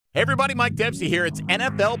Hey everybody, Mike Dempsey here. It's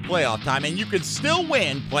NFL playoff time, and you can still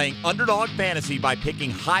win playing Underdog Fantasy by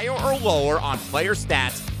picking higher or lower on player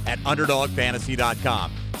stats at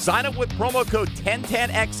UnderdogFantasy.com. Sign up with promo code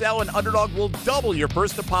 1010XL, and Underdog will double your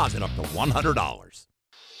first deposit up to $100.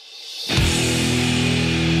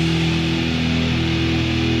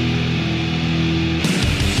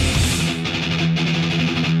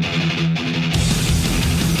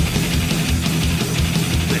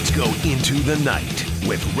 Let's go into the night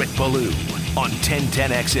with Rick Ballou on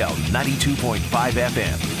 1010XL 92.5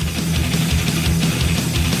 FM.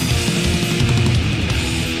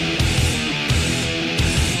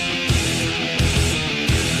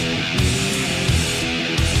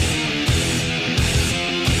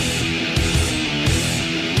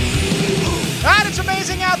 And it's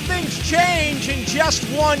amazing how things change in just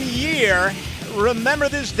 1 year. Remember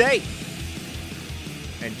this date.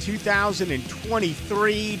 In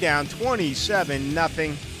 2023, down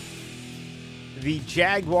 27-0, the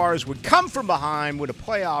Jaguars would come from behind with a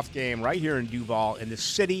playoff game right here in Duval, and the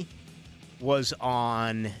city was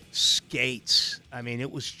on skates. I mean,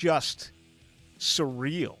 it was just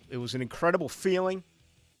surreal. It was an incredible feeling.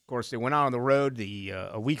 Of course, they went out on the road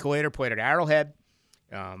a week later, played at Arrowhead,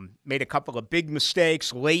 made a couple of big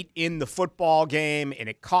mistakes late in the football game, and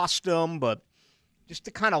it cost them, but just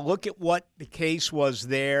to kind of look at what the case was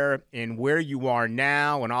there and where you are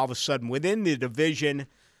now, and all of a sudden within the division,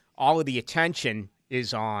 all of the attention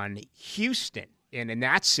is on Houston. And in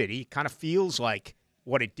that city, it kind of feels like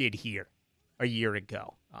what it did here a year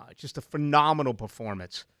ago. Just a phenomenal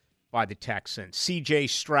performance by the Texans. C.J.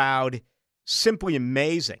 Stroud, simply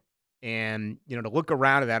amazing. And, to look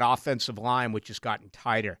around at that offensive line, which has gotten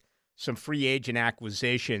tighter. Some free agent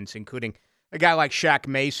acquisitions, including a guy like Shaq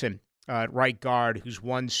Mason, at right guard, who's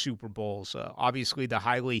won Super Bowls. Obviously, the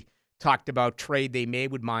highly talked about trade they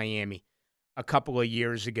made with Miami a couple of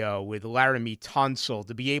years ago with Laramie Tunsil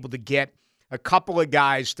to be able to get a couple of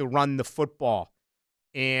guys to run the football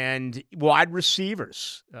and wide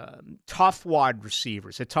receivers, tough wide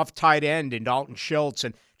receivers, a tough tight end in Dalton Schultz,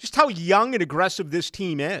 and just how young and aggressive this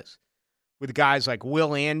team is with guys like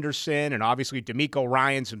Will Anderson, and obviously D'Amico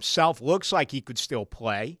Ryans himself looks like he could still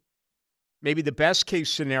play. Maybe the best case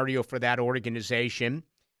scenario for that organization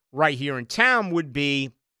right here in town would be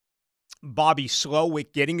Bobby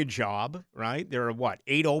Slowick getting a job, right? There are,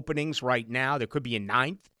 8 openings right now. There could be a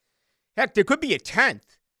 9th. Heck, there could be a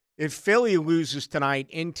 10th if Philly loses tonight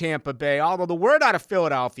in Tampa Bay. Although the word out of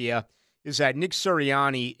Philadelphia is that Nick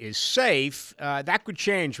Sirianni is safe. That could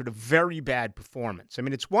change with a very bad performance. I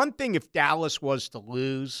mean, it's one thing if Dallas was to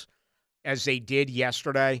lose, as they did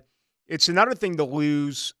yesterday. It's another thing to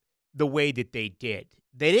lose the way that they did.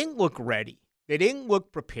 They didn't look ready. They didn't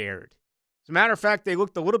look prepared. As a matter of fact, they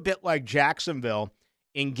looked a little bit like Jacksonville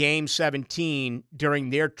in Game 17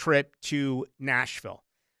 during their trip to Nashville.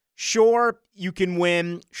 Sure, you can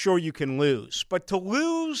win. Sure, you can lose. But to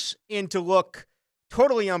lose and to look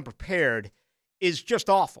totally unprepared is just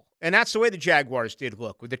awful. And that's the way the Jaguars did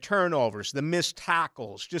look, with the turnovers, the missed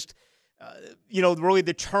tackles, just, really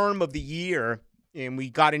the term of the year. And we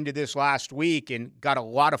got into this last week and got a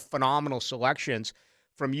lot of phenomenal selections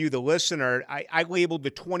from you, the listener. I labeled the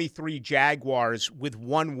 23 Jaguars with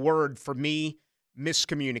one word for me: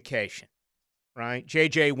 miscommunication, right?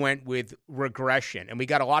 JJ went with regression, and we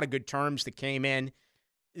got a lot of good terms that came in.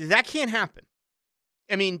 That can't happen.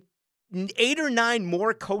 I mean, 8 or 9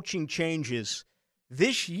 more coaching changes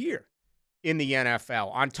this year in the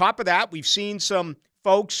NFL. On top of that, we've seen some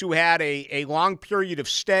folks who had a long period of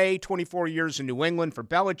stay, 24 years in New England for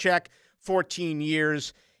Belichick, 14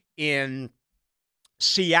 years in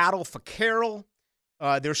Seattle for Carroll.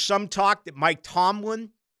 There's some talk that Mike Tomlin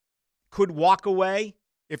could walk away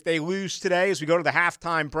if they lose today. As we go to the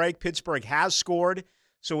halftime break, Pittsburgh has scored,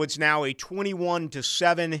 so it's now a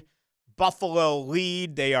 21-7 Buffalo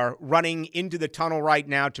lead. They are running into the tunnel right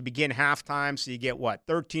now to begin halftime, so you get,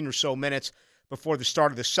 13 or so minutes before the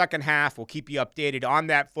start of the second half. We'll keep you updated on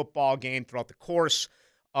that football game throughout the course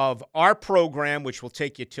of our program, which will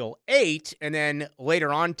take you till 8. And then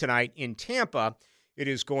later on tonight in Tampa, it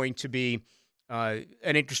is going to be an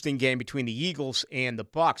interesting game between the Eagles and the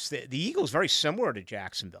Bucs. The Eagles very similar to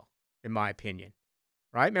Jacksonville, in my opinion.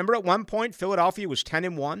 Right? Remember at one point, Philadelphia was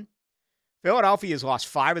 10-1? Philadelphia has lost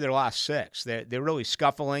 5 of their last 6. They're really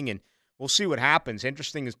scuffling, and we'll see what happens.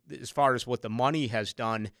 Interesting as far as what the money has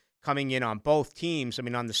done coming in on both teams. I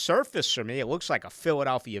mean, on the surface, for me, it looks like a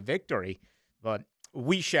Philadelphia victory, but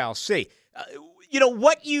we shall see.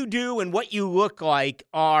 What you do and what you look like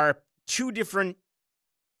are two different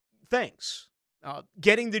things.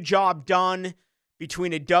 Getting the job done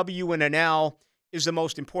between a W and an L is the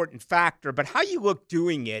most important factor, but how you look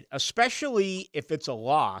doing it, especially if it's a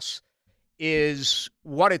loss, is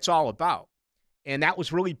what it's all about. And that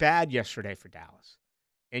was really bad yesterday for Dallas.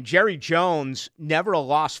 And Jerry Jones, never a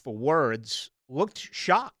loss for words, looked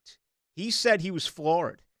shocked. He said he was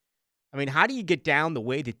floored. I mean, how do you get down the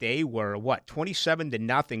way that they were,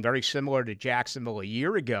 27-0, very similar to Jacksonville a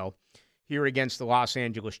year ago here against the Los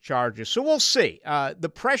Angeles Chargers. So we'll see.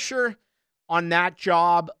 The pressure on that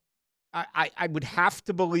job, I would have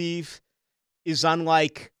to believe, is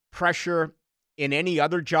unlike pressure in any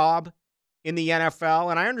other job in the NFL.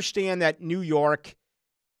 And I understand that New York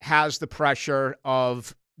has the pressure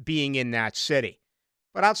of being in that city.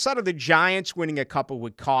 But outside of the Giants winning a couple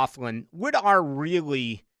with Coughlin, what are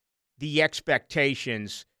really the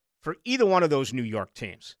expectations for either one of those New York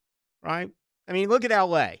teams, right? I mean, look at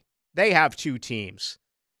L.A. They have two teams.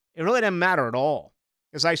 It really doesn't matter at all.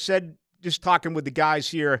 As I said, just talking with the guys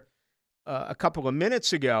here a couple of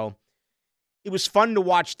minutes ago, it was fun to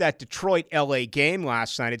watch that Detroit-L.A. game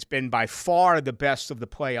last night. It's been by far the best of the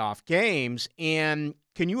playoff games. And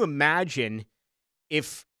can you imagine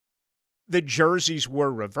if the jerseys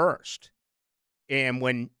were reversed? And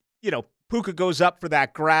when, Puka goes up for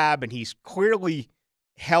that grab and he's clearly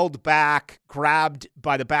held back, grabbed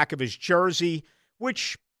by the back of his jersey,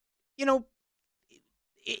 which,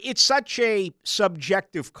 it's such a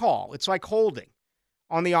subjective call. It's like holding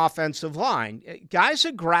on the offensive line. Guys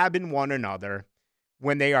are grabbing one another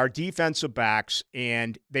when they are defensive backs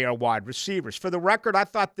and they are wide receivers. For the record, I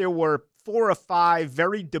thought there were 4 or 5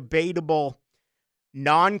 very debatable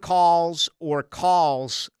non-calls or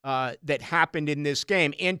calls that happened in this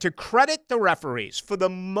game. And to credit the referees, for the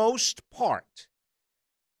most part,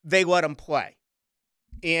 they let them play.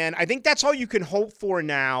 And I think that's all you can hope for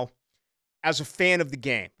now as a fan of the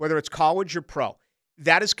game, whether it's college or pro.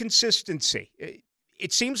 That is consistency.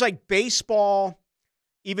 It seems like baseball,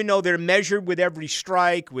 even though they're measured with every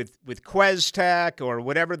strike, with QuesTech or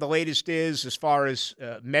whatever the latest is as far as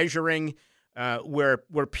measuring where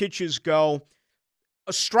pitches go,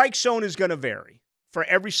 a strike zone is going to vary for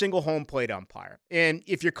every single home plate umpire. And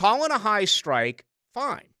if you're calling a high strike,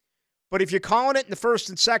 fine. But if you're calling it in the first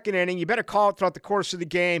and second inning, you better call it throughout the course of the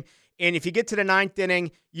game. And if you get to the 9th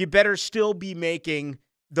inning, you better still be making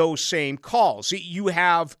those same calls. You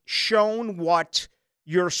have shown what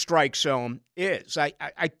your strike zone is. I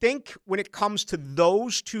think when it comes to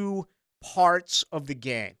those two parts of the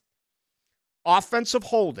game, offensive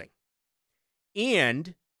holding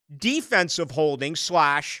and defensive holding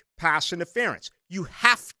 / pass interference, you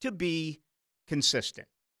have to be consistent.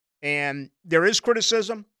 And there is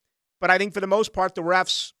criticism, but I think for the most part, the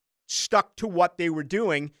refs stuck to what they were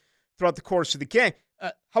doing throughout the course of the game.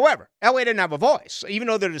 However, LA didn't have a voice. Even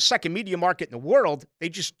though they're the second media market in the world, they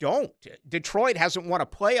just don't. Detroit hasn't won a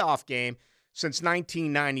playoff game since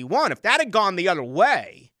 1991. If that had gone the other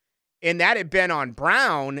way, and that had been on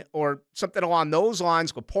Brown or something along those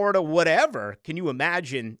lines, Laporta, whatever, can you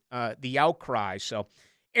imagine the outcry? So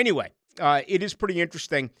anyway, it is pretty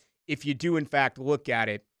interesting if you do, in fact, look at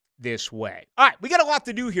it this way. All right, we got a lot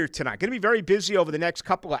to do here tonight. Going to be very busy over the next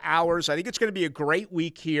couple of hours. I think it's going to be a great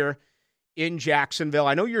week here in Jacksonville.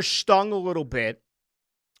 I know you're stung a little bit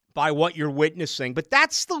by what you're witnessing, but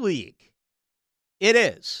that's the league. It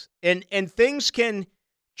is. And things can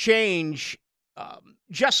change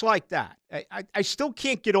just like that. I still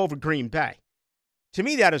can't get over Green Bay. To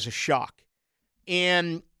me, that is a shock.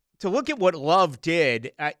 And to look at what Love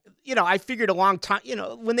did, I figured a long time,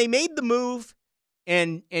 when they made the move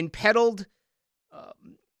and peddled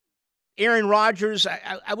Aaron Rodgers,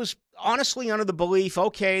 I was honestly under the belief,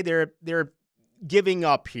 okay, they're giving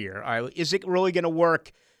up here. Is it really going to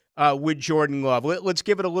work with Jordan Love? Let's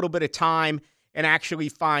give it a little bit of time and actually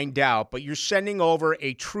find out. But you're sending over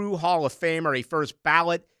a true Hall of Famer, a first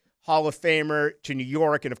ballot Hall of Famer to New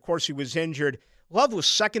York, and of course he was injured. Love was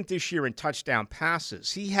second this year in touchdown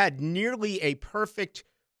passes. He had nearly a perfect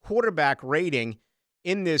quarterback rating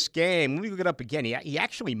in this game. Let me look it up again. He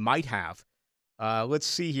actually might have. Let's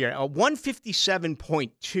see here. A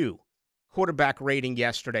 157.2 quarterback rating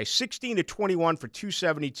yesterday. 16-21 for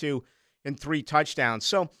 272 and 3 touchdowns.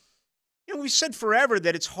 So, we've said forever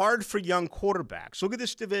that it's hard for young quarterbacks. Look at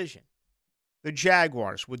this division. The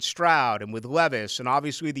Jaguars with Stroud and with Levis, and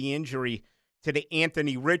obviously the injury to the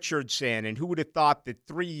Anthony Richardson. And who would have thought that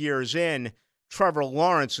 3 years in, Trevor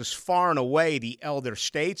Lawrence is far and away the elder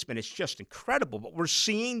statesman. It's just incredible. But we're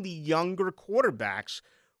seeing the younger quarterbacks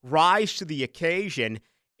rise to the occasion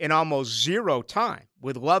in almost zero time,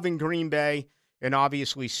 with Love in Green Bay and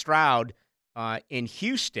obviously Stroud in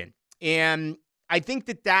Houston. And I think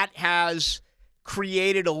that has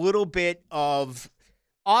created a little bit of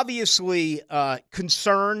obviously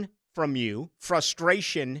concern from you,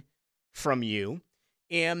 frustration from you.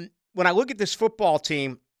 And when I look at this football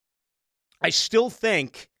team, I still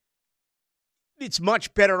think it's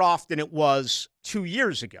much better off than it was 2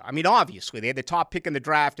 years ago. I mean, obviously, they had the top pick in the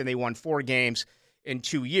draft and they won 4 games in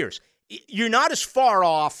 2 years. You're not as far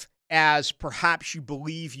off as perhaps you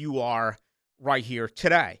believe you are right here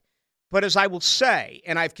today. But as I will say,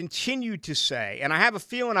 and I've continued to say, and I have a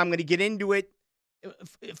feeling I'm going to get into it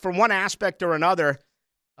from one aspect or another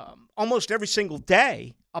almost every single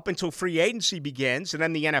day up until free agency begins and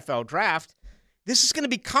then the NFL draft, this is going to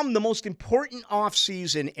become the most important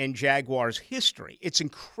offseason in Jaguars history. It's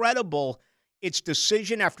incredible. It's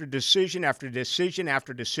decision after decision after decision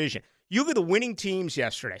after decision. You look at the winning teams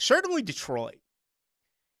yesterday, certainly Detroit,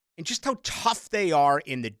 and just how tough they are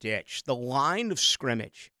in the ditch, the line of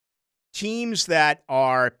scrimmage. Teams that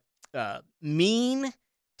are mean,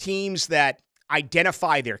 teams that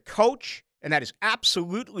identify their coach, and that is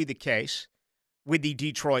absolutely the case with the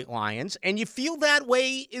Detroit Lions. And you feel that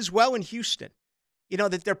way as well in Houston. You know,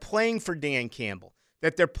 that they're playing for Dan Campbell,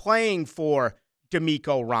 that they're playing for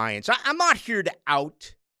DeMeco Ryans. I'm not here to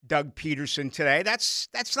out Doug Peterson today. That's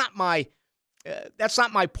not my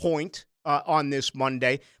point on this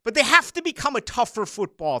Monday. But they have to become a tougher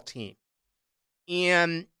football team.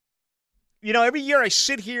 And, you know, every year I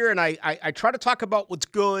sit here and I try to talk about what's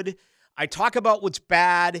good. I talk about what's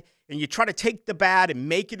bad, and you try to take the bad and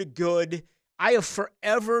make it a good. I have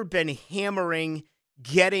forever been hammering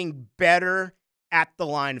getting better at the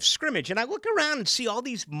line of scrimmage. And I look around and see all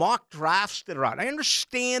these mock drafts that are out. I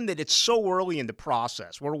understand that it's so early in the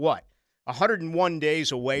process. We're 101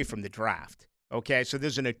 days away from the draft. Okay, so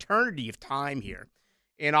there's an eternity of time here.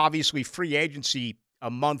 And obviously free agency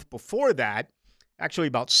a month before that, actually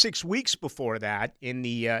about 6 weeks before that, in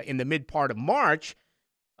the mid part of March.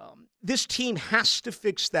 This team has to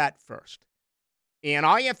fix that first. And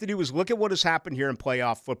all you have to do is look at what has happened here in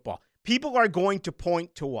playoff football. People are going to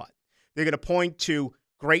point to what? They're going to point to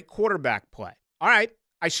great quarterback play. All right,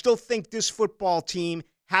 I still think this football team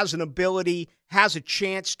has an ability, has a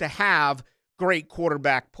chance to have great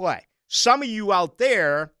quarterback play. Some of you out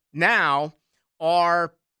there now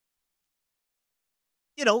are,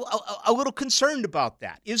 you know, a little concerned about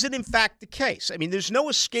that. Is it in fact the case? I mean, there's no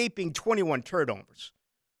escaping 21 turnovers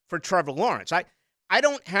for Trevor Lawrence. I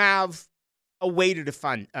don't have a way to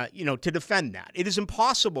defend that. It is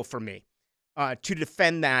impossible for me to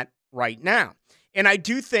defend that right now. And I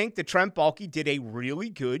do think that Trent Baalke did a really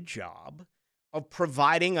good job of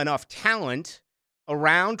providing enough talent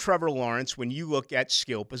around Trevor Lawrence when you look at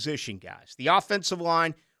skill position guys. The offensive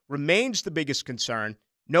line remains the biggest concern,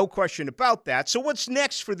 no question about that. So what's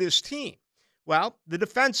next for this team? Well, the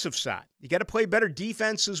defensive side. You got to play better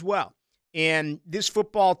defense as well. And this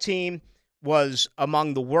football team was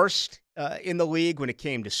among the worst in the league when it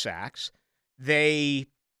came to sacks. They,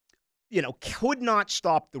 could not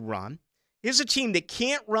stop the run. Here's a team that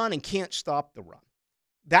can't run and can't stop the run.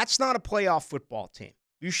 That's not a playoff football team.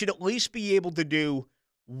 You should at least be able to do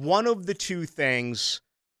one of the two things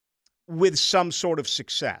with some sort of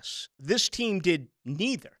success. This team did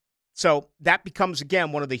neither. So that becomes,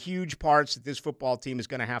 again, one of the huge parts that this football team is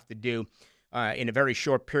going to have to do in a very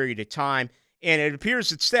short period of time. And it appears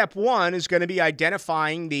that step one is going to be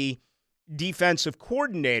identifying the defensive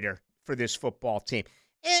coordinator for this football team.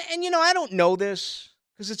 And I don't know this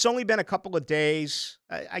because it's only been a couple of days.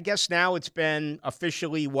 I guess now it's been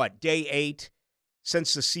officially, day 8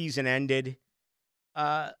 since the season ended.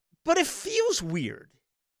 But it feels weird.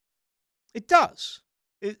 It does.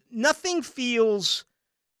 Nothing feels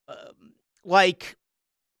like,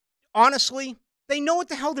 honestly, they know what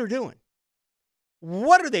the hell they're doing.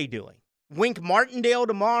 What are they doing? Wink Martindale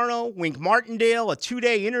tomorrow. Wink Martindale, a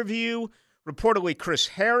 2-day interview. Reportedly, Chris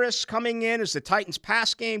Harris coming in as the Titans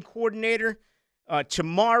pass game coordinator.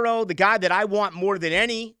 Tomorrow, the guy that I want more than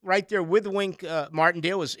any right there with Wink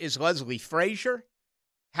Martindale is Leslie Frazier.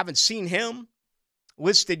 Haven't seen him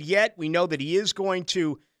listed yet. We know that he is going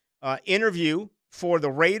to interview for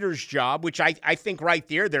the Raiders job, which I think right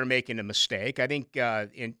there they're making a mistake. I think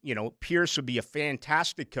Pierce would be a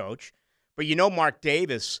fantastic coach. But Mark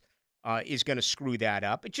Davis is going to screw that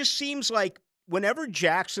up. It just seems like whenever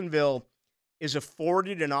Jacksonville is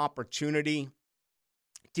afforded an opportunity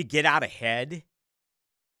to get out ahead,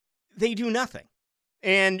 they do nothing.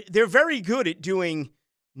 And they're very good at doing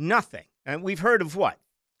nothing. And we've heard of a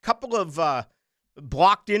couple of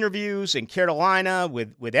blocked interviews in Carolina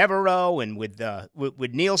with Evero and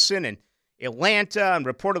with Nielsen and Atlanta, and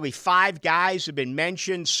reportedly 5 guys have been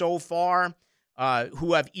mentioned so far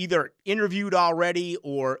who have either interviewed already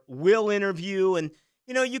or will interview. And,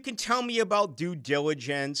 You can tell me about due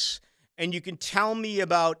diligence, and you can tell me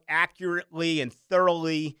about accurately and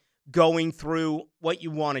thoroughly going through what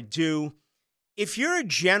you want to do. If you're a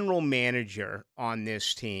general manager on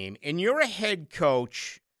this team and you're a head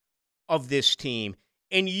coach of this team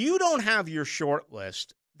and you don't have your short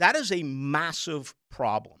list, that is a massive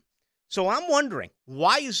problem. So I'm wondering,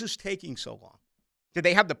 why is this taking so long? Do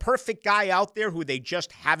they have the perfect guy out there who they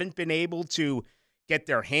just haven't been able to get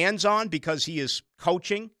their hands on because he is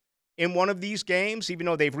coaching in one of these games, even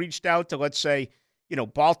though they've reached out to, let's say,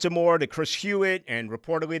 Baltimore, to Chris Hewitt, and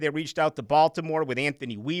reportedly they reached out to Baltimore with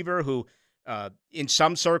Anthony Weaver, who in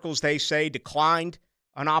some circles they say declined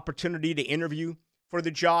an opportunity to interview for the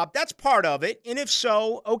job. That's part of it, and if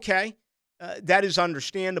so, okay, that is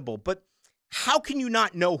understandable. But how can you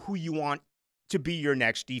not know who you want to be your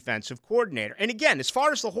next defensive coordinator? And again, as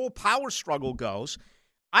far as the whole power struggle goes,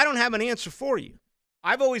 I don't have an answer for you.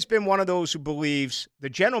 I've always been one of those who believes the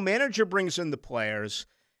general manager brings in the players,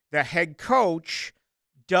 the head coach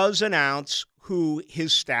does announce who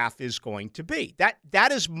his staff is going to be.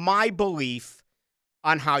 That is my belief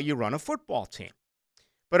on how you run a football team.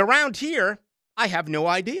 But around here, I have no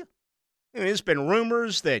idea. There's been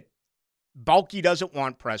rumors that Balky doesn't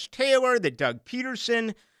want Press Taylor, that Doug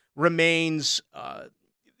Peterson remains,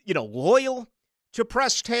 loyal to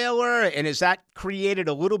Press Taylor, and has that created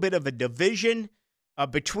a little bit of a division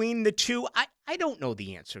between the two? I don't know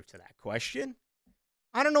the answer to that question.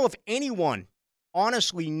 I don't know if anyone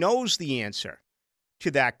honestly knows the answer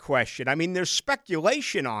to that question. I mean, there's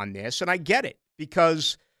speculation on this, and I get it,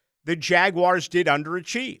 because the Jaguars did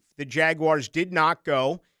underachieve. The Jaguars did not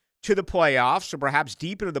go to the playoffs, or perhaps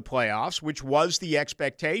deep into the playoffs, which was the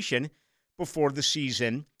expectation before the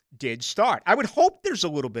season did start. I would hope there's a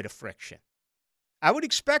little bit of friction. I would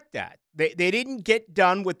expect that. They didn't get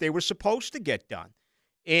done what they were supposed to get done.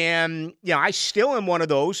 And, I still am one of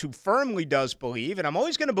those who firmly does believe, and I'm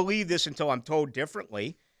always going to believe this until I'm told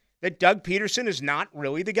differently, that Doug Peterson is not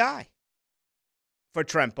really the guy for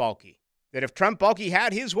Trent Baalke. That if Trent Baalke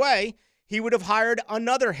had his way, he would have hired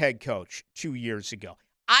another head coach 2 years ago.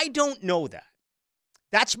 I don't know that.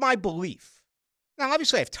 That's my belief. Now,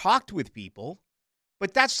 obviously, I've talked with people,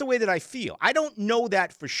 but that's the way that I feel. I don't know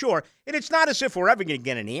that for sure, and it's not as if we're ever going to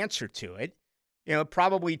get an answer to it.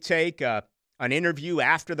 Probably take an interview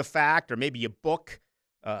after the fact, or maybe a book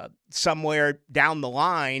somewhere down the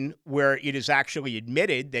line where it is actually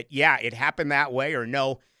admitted that, yeah, it happened that way, or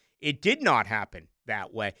no, it did not happen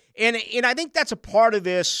that way. And I think that's a part of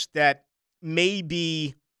this that may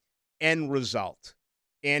be end result.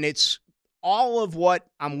 And it's all of what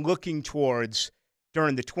I'm looking towards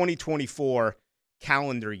during the 2024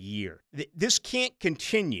 calendar year. This can't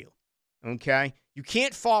continue, okay? You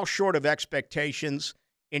can't fall short of expectations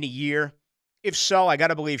in a year. If so, I got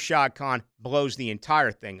to believe Shad Khan blows the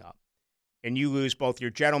entire thing up. And you lose both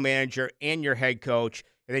your general manager and your head coach,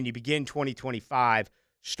 and then you begin 2025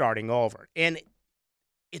 starting over. And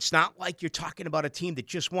it's not like you're talking about a team that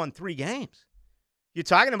just won 3 games. You're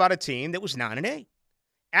talking about a team that was 9-8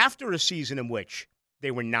 after a season in which they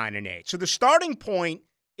were 9-8. So the starting point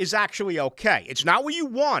is actually okay. It's not where you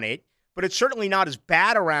want it, but it's certainly not as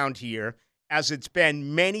bad around here as it's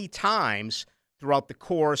been many times throughout the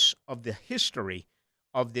course of the history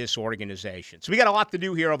of this organization. So we got a lot to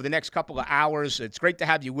do here over the next couple of hours. It's great to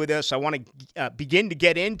have you with us. I want to begin to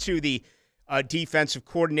get into the defensive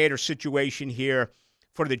coordinator situation here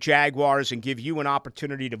for the Jaguars and give you an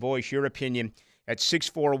opportunity to voice your opinion at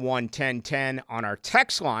 641-1010 on our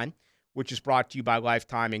text line, which is brought to you by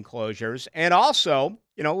Lifetime Enclosures. And also,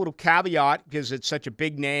 a little caveat, because it's such a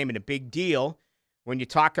big name and a big deal, when you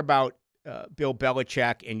talk about Bill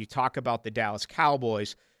Belichick and you talk about the Dallas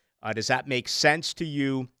Cowboys, does that make sense to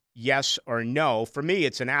you, yes or no? For me,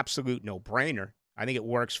 it's an absolute no-brainer. I think it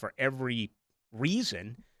works for every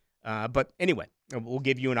reason. But anyway, we'll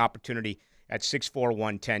give you an opportunity at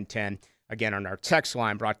 641-1010. Again, on our text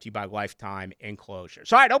line, brought to you by Lifetime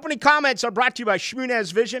Enclosures. All right, opening comments are brought to you by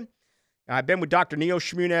Shmunez Vision. I've been with Dr. Neil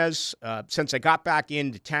Shmunez since I got back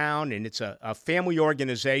into town, and it's a family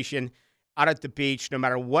organization out at the beach. No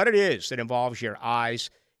matter what it is that involves your eyes,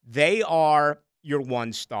 they are your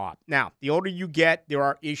one stop. Now, the older you get, there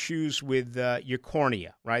are issues with your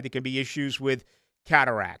cornea, right? There can be issues with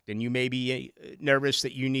cataract, and you may be nervous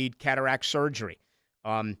that you need cataract surgery.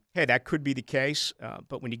 Hey, that could be the case,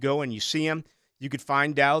 but when you go and you see them, you could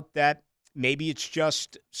find out that maybe it's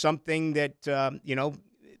just something that,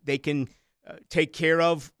 they can take care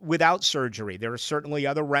of without surgery. There are certainly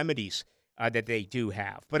other remedies that they do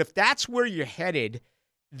have. But if that's where you're headed,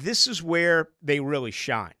 this is where they really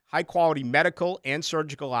shine. High-quality medical and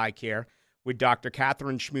surgical eye care with Dr.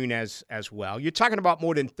 Catherine Schmunez as well. You're talking about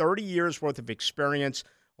more than 30 years worth of experience.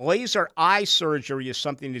 Laser eye surgery is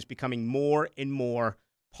something that's becoming more and more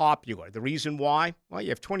popular. The reason why? Well, you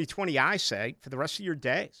have 20/20 eyesight for the rest of your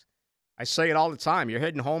days. I say it all the time. You're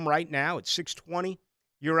heading home right now at 6:20.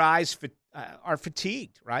 Your eyes are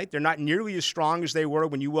fatigued, right? They're not nearly as strong as they were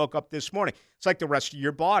when you woke up this morning. It's like the rest of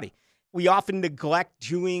your body. We often neglect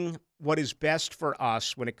doing what is best for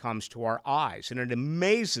us when it comes to our eyes, and it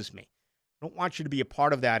amazes me. I don't want you to be a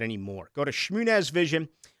part of that anymore. Go to Schmunez Vision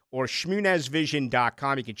or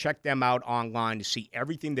schmunezvision.com. You can check them out online to see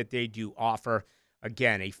everything that they do offer.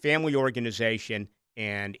 Again, a family organization,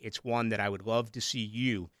 and it's one that I would love to see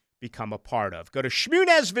you become a part of. Go to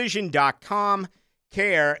schmunezvision.com.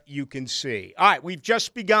 Care you can see. All right, we've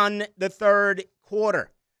just begun the third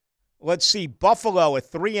quarter. Let's see, Buffalo a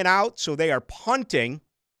 3-and-out, so they are punting.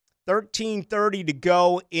 13:30 to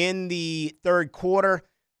go in the third quarter.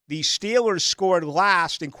 The Steelers scored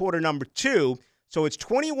last in quarter number 2, so it's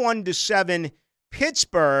 21-7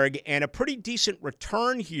 Pittsburgh, and a pretty decent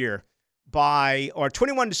return here or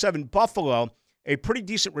 21-7 Buffalo, a pretty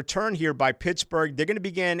decent return here by Pittsburgh. They're going to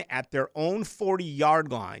begin at their own 40-yard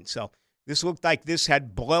line, so this looked like this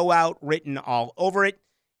had blowout written all over it.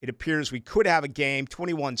 It appears we could have a game,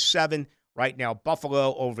 21-7 right now,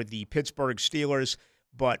 Buffalo over the Pittsburgh Steelers,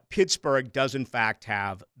 but Pittsburgh does, in fact,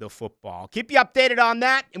 have the football. Keep you updated on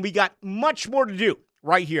that, and we got much more to do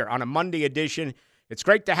right here on a Monday edition. It's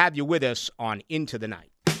great to have you with us on Into the Night.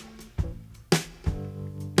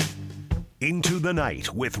 Into the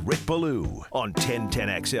Night with Rick Ballou on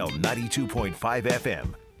 1010XL 92.5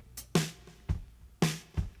 FM.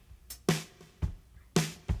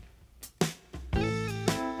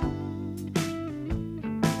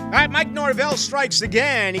 All right, Mike Norvell strikes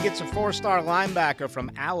again. He gets a 4-star linebacker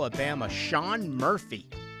from Alabama, Sean Murphy.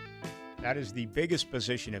 That is the biggest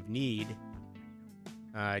position of need.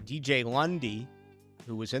 DJ Lundy,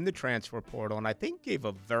 who was in the transfer portal, and I think gave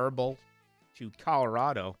a verbal to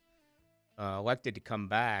Colorado, elected to come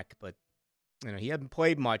back, but he hadn't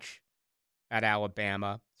played much at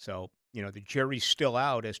Alabama, so the jury's still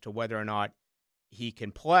out as to whether or not he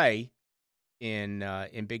can play in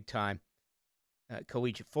big time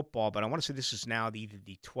collegiate football. But I want to say this is now either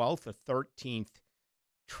the 12th or 13th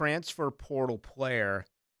transfer portal player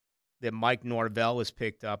that Mike Norvell has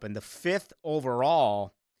picked up, and the 5th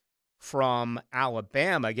overall from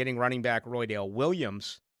Alabama, getting running back Roydale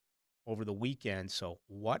Williams over the weekend. So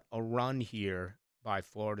what a run here by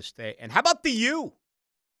Florida State. And how about the U?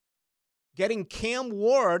 Getting Cam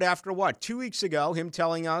Ward after 2 weeks ago, him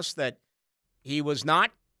telling us that he was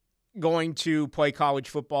not going to play college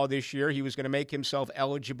football this year. He was going to make himself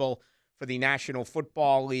eligible for the National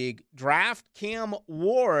Football League draft. Cam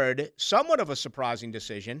Ward, somewhat of a surprising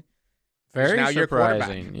decision. Very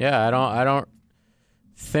surprising. Yeah, I don't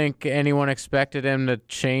think anyone expected him to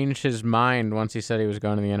change his mind once he said he was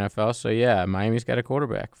going to the NFL. So, yeah, Miami's got a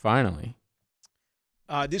quarterback, finally.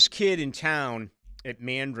 This kid in town at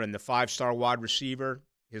Mandarin, the 5-star wide receiver,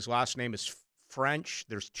 his last name is French.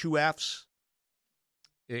 There's 2 Fs.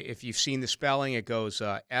 If you've seen the spelling, it goes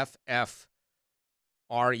F-F-R-E-N-C-H.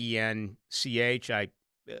 I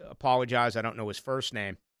apologize. I don't know his first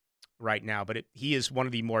name right now, but he is one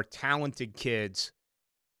of the more talented kids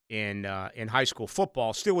in high school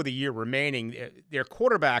football, still with a year remaining. Their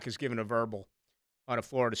quarterback is given a verbal out of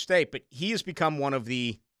Florida State, but he has become one of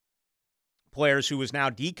the players who is now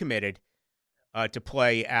decommitted to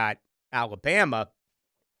play at Alabama.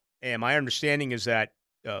 And my understanding is that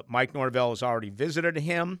Mike Norvell has already visited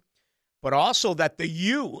him, but also that the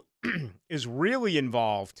U is really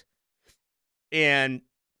involved. And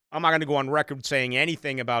I'm not going to go on record saying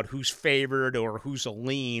anything about who's favored or who's a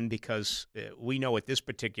lean, because we know at this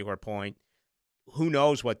particular point, who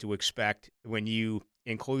knows what to expect when you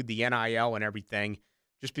include the NIL and everything.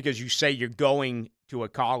 Just because you say you're going to a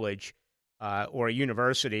college or a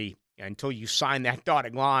university until you sign that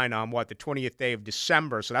dotted line on, the 20th day of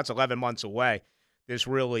December, so that's 11 months away, there's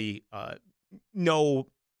really no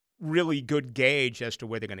really good gauge as to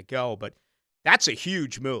where they're going to go. But that's a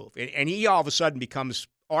huge move. And he all of a sudden becomes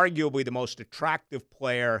arguably the most attractive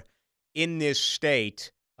player in this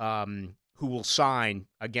state who will sign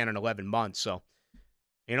again in 11 months. So,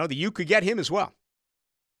 the U could get him as well.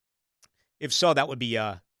 If so, that would be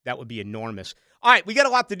enormous. All right, we got a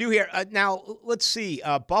lot to do here. Now, let's see.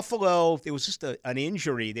 Buffalo, there was just an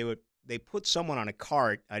injury. They put someone on a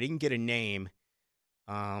cart. I didn't get a name.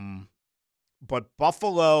 But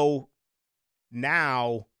Buffalo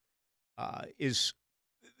now is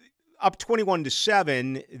up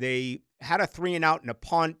 21-7. They had a 3-and-out and a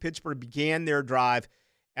punt. Pittsburgh began their drive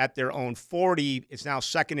at their own 40. It's now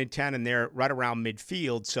 2nd and 10, and they're right around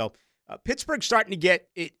midfield. So Pittsburgh's starting to get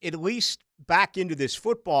it at least back into this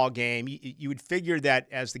football game. You would figure that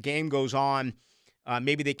as the game goes on,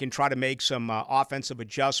 maybe they can try to make some offensive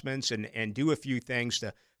adjustments and do a few things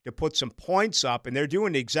to put some points up, and they're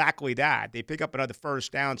doing exactly that. They pick up another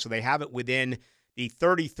first down, so they have it within the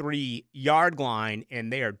 33-yard line,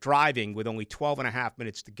 and they are driving with only 12 and a half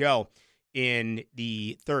minutes to go in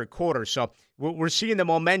the third quarter. So we're seeing the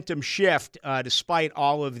momentum shift despite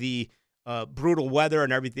all of the brutal weather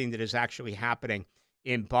and everything that is actually happening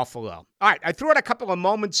in Buffalo. All right, I threw out a couple of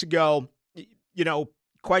moments ago,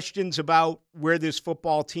 questions about where this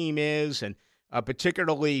football team is, and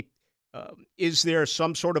particularly is there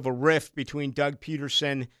some sort of a rift between Doug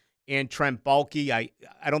Peterson and Trent Baalke?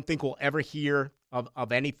 I don't think we'll ever hear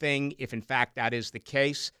of anything if, in fact, that is the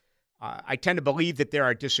case. I tend to believe that there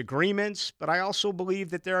are disagreements, but I also believe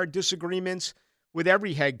that there are disagreements with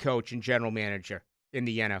every head coach and general manager in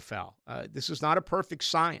the NFL. This is not a perfect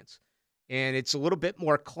science, and it's a little bit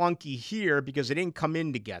more clunky here because it didn't come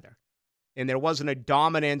in together, and there wasn't a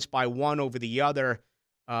dominance by one over the other.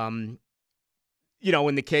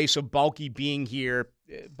 In the case of Baalke being here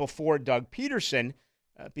before Doug Peterson,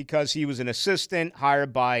 because he was an assistant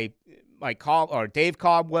hired by Dave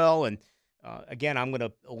Caldwell, and again, I'm going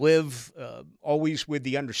to live always with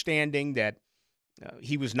the understanding that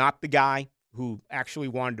he was not the guy who actually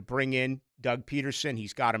wanted to bring in Doug Peterson.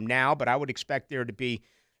 He's got him now, but I would expect there to be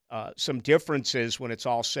some differences when it's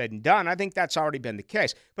all said and done. I think that's already been the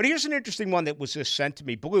case. But here's an interesting one that was just sent to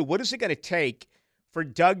me. Ballou, what is it going to take for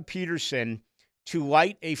Doug Peterson to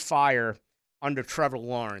light a fire under Trevor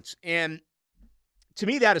Lawrence? And to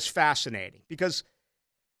me, that is fascinating because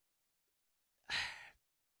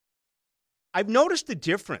I've noticed the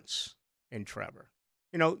difference in Trevor.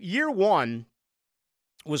 Year one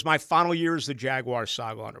was my final year as the Jaguars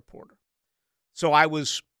sideline reporter. So I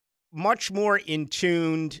was much more in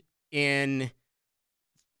tuned in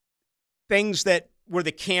things where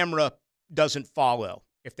the camera doesn't follow,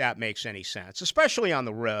 if that makes any sense, especially on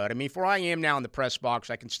the road. I mean, where I am now in the press box,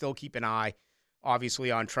 I can still keep an eye,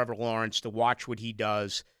 obviously, on Trevor Lawrence to watch what he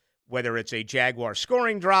does, whether it's a Jaguar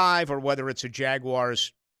scoring drive or whether it's a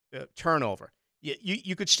Jaguars turnover.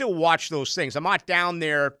 You could still watch those things. I'm not down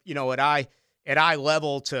there, at eye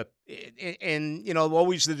level and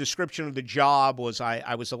always the description of the job was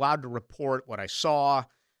I was allowed to report what I saw.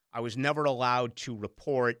 I was never allowed to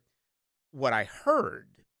report what I heard,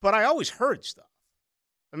 but I always heard stuff.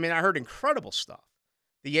 I mean, I heard incredible stuff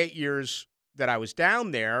the 8 years that I was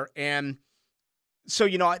down there. And so,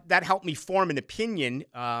 that helped me form an opinion,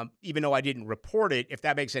 even though I didn't report it, if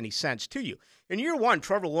that makes any sense to you. In year one,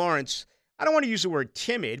 Trevor Lawrence, I don't want to use the word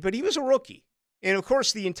timid, but he was a rookie. And, of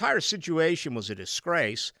course, the entire situation was a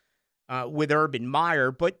disgrace with Urban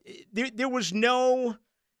Meyer. But there was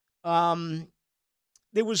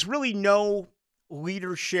really no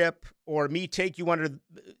leadership or me take you under,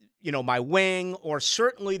 my wing, or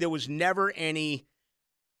certainly there was never any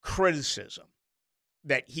criticism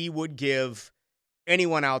that he would give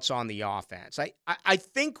anyone else on the offense. I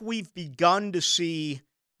think we've begun to see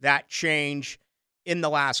that change in the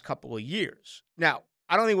last couple of years. Now,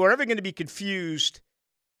 I don't think we're ever going to be confused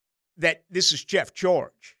that this is Jeff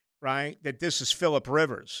George, right? That this is Phillip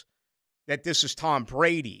Rivers, that this is Tom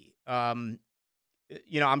Brady. I'm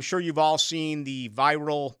sure you've all seen the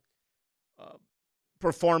viral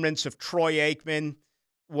performance of Troy Aikman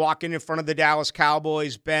walking in front of the Dallas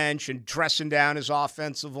Cowboys bench and dressing down his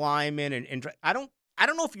offensive lineman. And I don't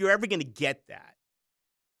know if you're ever going to get that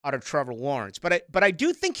out of Trevor Lawrence, but I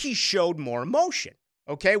do think he showed more emotion.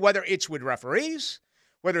 Okay, whether it's with referees,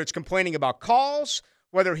 whether it's complaining about calls,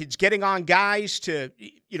 whether he's getting on guys to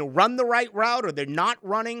run the right route or they're not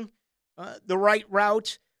running the right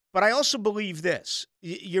route. But I also believe this.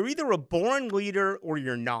 You're either a born leader or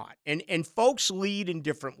you're not. And folks lead in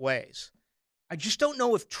different ways. I just don't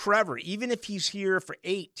know if Trevor, even if he's here for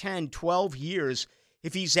 8, 10, 12 years,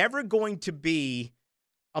 if he's ever going to be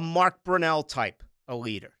a Mark Brunell type a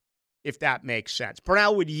leader, if that makes sense.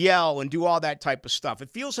 Brunell would yell and do all that type of stuff. It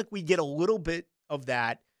feels like we get a little bit of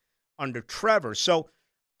that under Trevor. So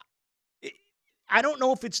I don't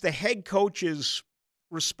know if it's the head coach's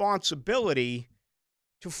responsibility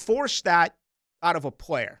to force that out of a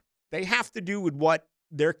player. They have to do with what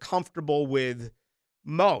they're comfortable with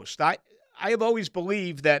most. I have always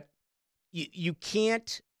believed that you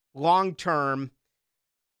can't long-term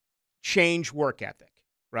change work ethic,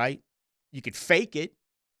 right? You could fake it.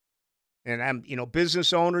 And I'm,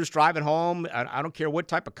 business owners driving home, I don't care what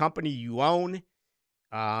type of company you own.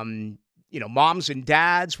 moms and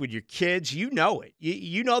dads with your kids, you know it.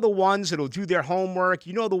 You know the ones that'll do their homework.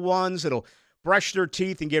 You know the ones that'll brush their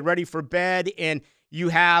teeth and get ready for bed. And you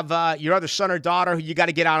have your other son or daughter who you got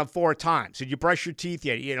to get out of 4 times. Did you brush your teeth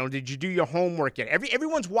yet? Did you do your homework yet?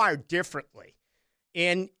 Everyone's wired differently.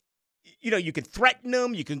 And, you can threaten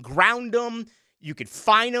them. You can ground them. You could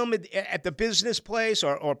fine them at the business place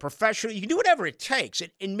or professional. You can do whatever it takes.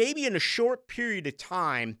 And maybe in a short period of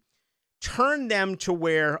time, turn them to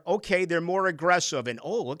where, okay, they're more aggressive. And,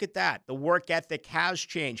 oh, look at that. The work ethic has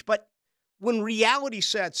changed. But when reality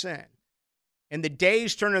sets in and the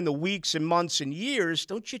days turn into weeks and months and years,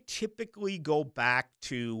 don't you typically go back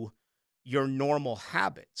to your normal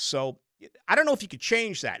habits? So I don't know if you could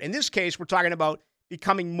change that. In this case, we're talking about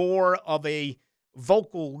becoming more of a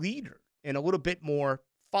vocal leader and a little bit more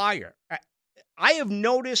fire. I have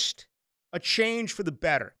noticed a change for the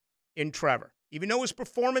better in Trevor. Even though his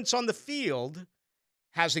performance on the field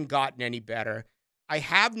hasn't gotten any better, I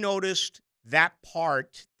have noticed that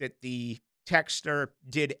part that the texter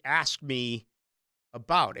did ask me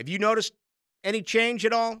about. Have you noticed any change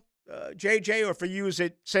at all, JJ, or for you is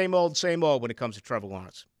it same old when it comes to Trevor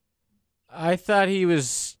Lawrence? I thought he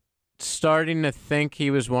was starting to think he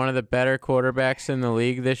was one of the better quarterbacks in the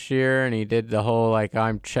league this year, and he did the whole,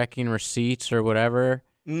 I'm checking receipts or whatever.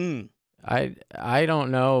 I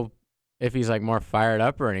don't know if he's, more fired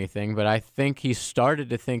up or anything, but I think he started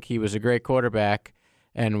to think he was a great quarterback,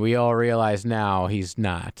 and we all realize now he's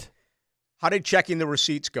not. How did checking the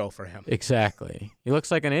receipts go for him? Exactly. He looks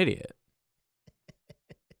like an idiot.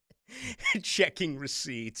 Checking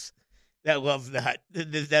receipts. I love that.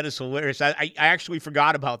 That is hilarious. I actually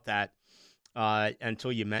forgot about that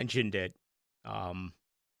until you mentioned it.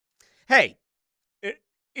 Hey,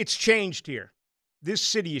 it's changed here. This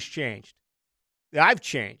city has changed. I've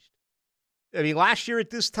changed. I mean, last year at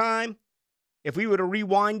this time, if we were to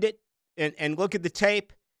rewind it and look at the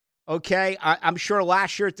tape, okay, I'm sure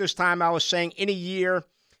last year at this time I was saying in a year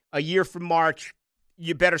from March,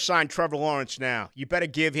 you better sign Trevor Lawrence now. You better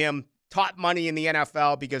give him top money in the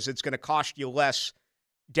NFL because it's going to cost you less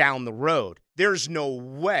down the road. There's no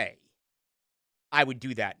way I would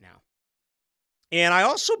do that now. And I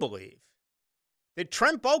also believe that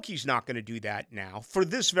Trent Baalke's not going to do that now for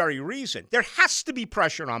this very reason. There has to be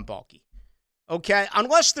pressure on Baalke, okay?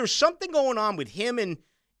 Unless there's something going on with him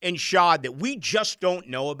and Shad that we just don't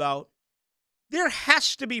know about, there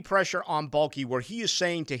has to be pressure on Baalke where he is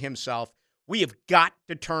saying to himself, we have got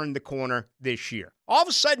to turn the corner this year. All of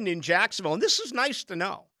a sudden in Jacksonville, and this is nice to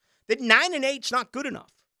know, that 9-8 is not good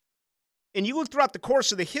enough. And you look throughout the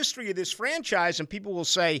course of the history of this franchise, and people will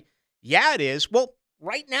say, yeah, it is. Well,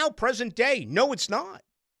 right now, present day, no, it's not.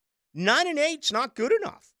 9-8 is not good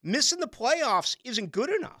enough. Missing the playoffs isn't good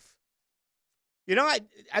enough. I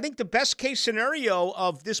think the best case scenario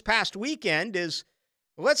of this past weekend is,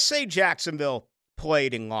 let's say Jacksonville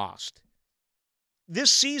played and lost.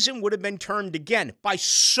 This season would have been termed again by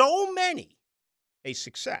so many a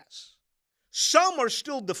success. Some are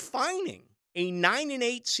still defining a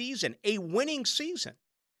 9-8 season, a winning season,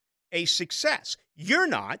 a success. You're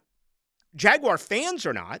not. Jaguar fans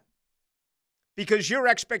are not, because your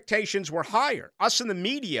expectations were higher. Us in the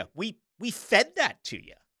media, we fed that to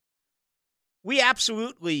you. We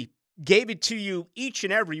absolutely gave it to you each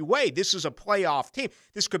and every way. This is a playoff team.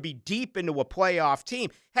 This could be deep into a playoff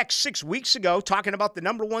team. Heck, 6 weeks ago, talking about the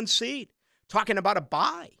number 1 seed, talking about a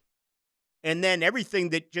bye. And then everything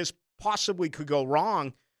that just possibly could go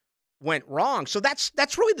wrong went wrong. So that's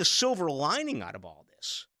really the silver lining out of all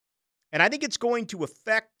this. And I think it's going to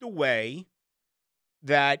affect the way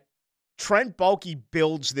that Trent Baalke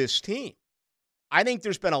builds this team. I think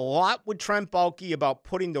there's been a lot with Trent Baalke about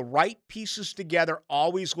putting the right pieces together,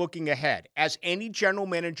 always looking ahead, as any general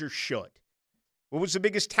manager should. What was the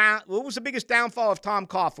biggest downfall of Tom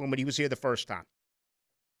Coughlin when he was here the first time?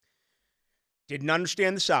 Didn't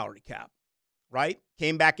understand the salary cap, right?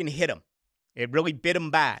 Came back and hit him. It really bit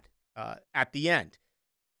him bad at the end.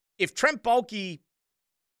 If Trent Baalke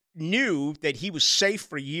knew that he was safe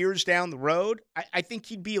for years down the road, I think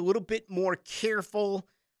he'd be a little bit more careful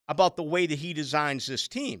about the way that he designs this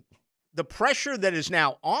team. The pressure that is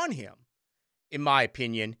now on him, in my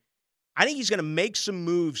opinion, I think he's going to make some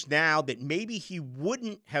moves now that maybe he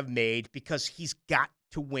wouldn't have made because he's got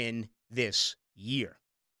to win this year.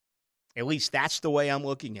 At least that's the way I'm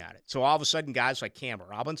looking at it. So all of a sudden, guys like Cam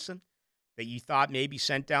Robinson, that you thought maybe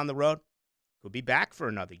sent down the road, could be back for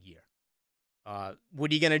another year.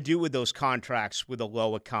 What are you going to do with those contracts with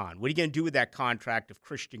Aloha Khan? What are you going to do with that contract of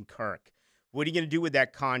Christian Kirk? What are you going to do with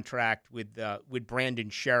that contract with Brandon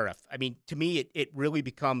Sheriff? I mean, to me, it really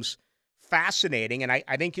becomes fascinating, and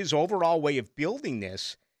I think his overall way of building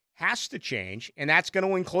this has to change, and that's going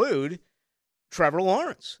to include Trevor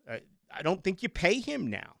Lawrence. I don't think you pay him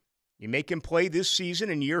now. You make him play this season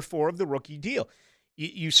in year 4 of the rookie deal.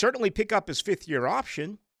 You certainly pick up his 5th-year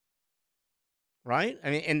option, right? I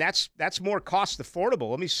mean, and that's more cost affordable.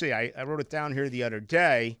 Let me see. I wrote it down here the other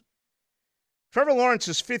day. Trevor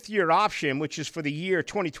Lawrence's 5th-year option, which is for the year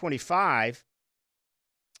 2025,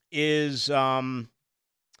 is $21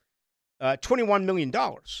 million,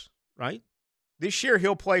 right? This year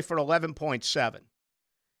he'll play for 11.7.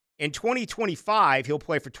 In 2025, he'll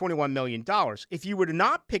play for $21 million. If you were to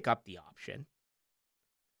not pick up the option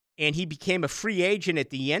and he became a free agent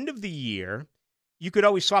at the end of the year, you could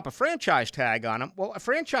always swap a franchise tag on him. Well, a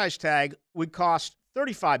franchise tag would cost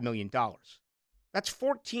 $35 million. That's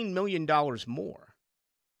 $14 million more.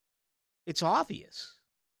 It's obvious.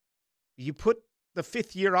 You put the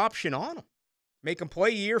 5th-year option on him. Make him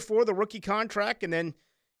play year 4 the rookie contract, and then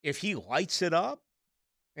if he lights it up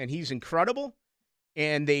and he's incredible,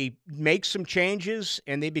 and they make some changes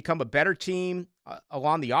and they become a better team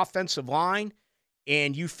along the offensive line,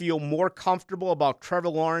 and you feel more comfortable about Trevor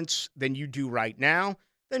Lawrence than you do right now,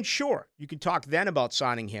 then sure, you can talk then about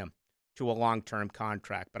signing him to a long-term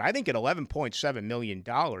contract. But I think at $11.7 million,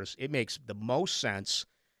 it makes the most sense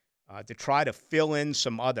to try to fill in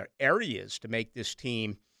some other areas to make this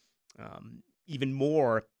team even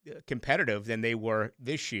more competitive than they were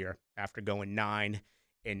this year after going 9-8.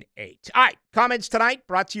 All right, comments tonight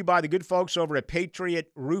brought to you by the good folks over at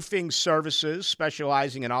Patriot Roofing Services,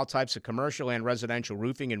 specializing in all types of commercial and residential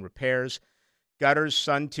roofing and repairs, gutters,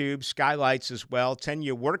 sun tubes, skylights as well,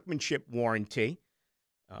 10-year workmanship warranty.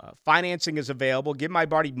 Financing is available. Give my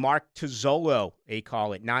buddy Mark Tozzolo a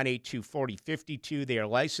call at 982-4052. They are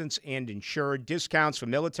licensed and insured. Discounts for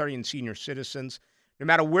military and senior citizens, no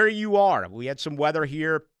matter where you are. We had some weather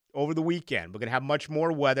here over the weekend. We're going to have much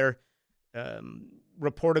more weather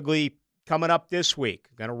reportedly coming up this week.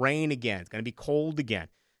 Going to rain again. It's going to be cold again.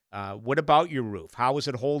 What about your roof? How is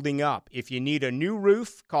it holding up? If you need a new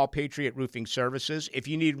roof, call Patriot Roofing Services. If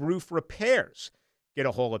you need roof repairs, get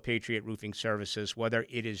a hold of Patriot Roofing Services, whether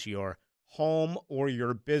it is your home or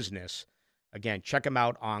your business. Again, check them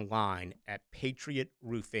out online at Patriot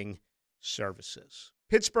Roofing Services.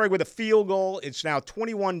 Pittsburgh with a field goal. It's now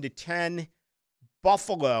 21-10.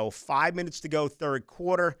 Buffalo, 5 minutes to go, third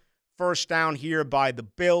quarter. First down here by the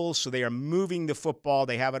Bills, so they are moving the football.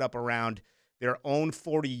 They have it up around their own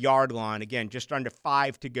 40-yard line. Again, just under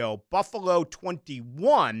 5 to go. Buffalo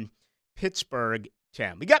 21, Pittsburgh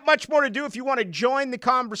 10. We got much more to do if you want to join the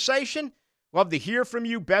conversation. Love to hear from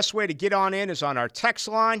you. Best way to get on in is on our text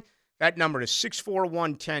line. That number is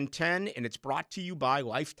 641-1010, and it's brought to you by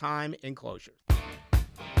Lifetime Enclosures.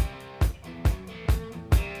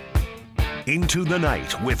 Into the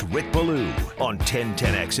Night with Rick Ballou on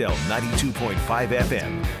 1010XL 92.5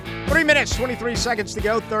 FM. 3 minutes, 23 seconds to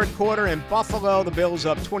go, third quarter in Buffalo. The Bills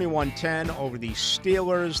up 21-10 over the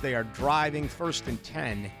Steelers. They are driving 1st and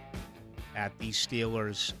 10 at the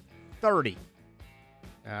Steelers' 30.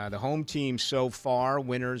 The home team so far,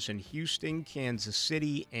 winners in Houston, Kansas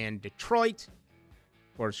City, and Detroit.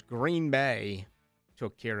 Of course, Green Bay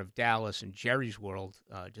took care of Dallas and Jerry's World,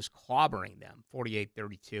 just clobbering them,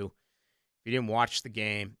 48-32. If you didn't watch the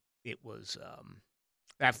game, it was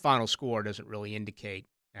that final score doesn't really indicate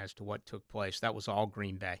as to what took place. That was all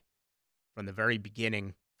Green Bay from the very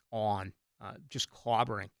beginning on, just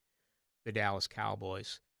clobbering the Dallas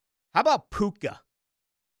Cowboys. How about Puka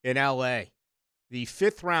in L.A.? The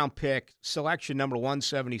 5th-round pick, selection number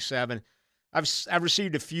 177. I've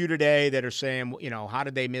received a few today that are saying, how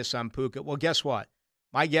did they miss on Puka? Well, guess what?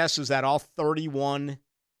 My guess is that all 31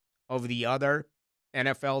 of the other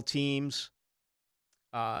NFL teams,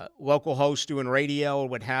 local hosts doing radio or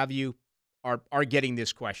what have you, are getting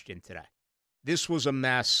this question today. This was a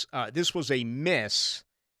mess. This was a miss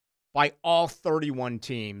by all 31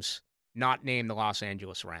 teams not named the Los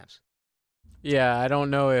Angeles Rams. Yeah, I don't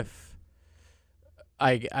know if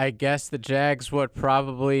I guess the Jags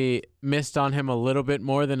probably missed on him a little bit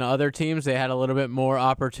more than other teams. They had a little bit more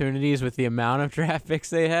opportunities with the amount of draft picks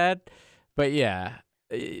they had. But yeah,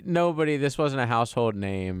 this wasn't a household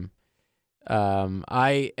name.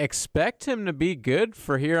 I expect him to be good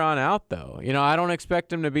for here on out, though. I don't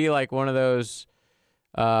expect him to be like one of those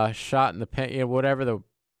shot in the pen, whatever the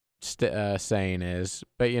saying is,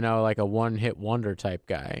 but like a one-hit wonder type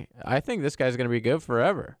guy. I think this guy's going to be good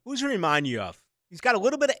forever. Who's he remind you of? He's got a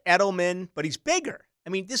little bit of Edelman, but he's bigger. I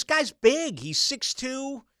mean, this guy's big. He's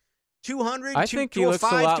 6'2", 200, I think he looks a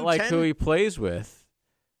lot like who he plays with.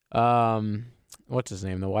 What's his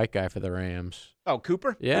name? The white guy for the Rams. Oh,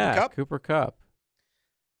 Cooper? Yeah, Cooper Kupp.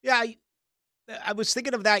 Yeah, I was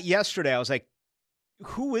thinking of that yesterday. I was like,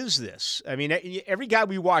 who is this? I mean, every guy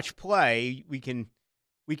we watch play, we can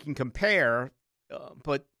compare,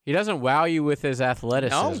 but he doesn't wow you with his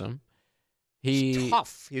athleticism. No. He's He's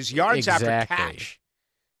tough. His yards after Exactly. catch.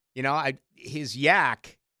 His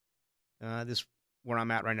yak. This where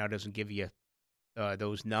I'm at right now doesn't give you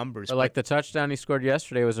those numbers. But like the touchdown he scored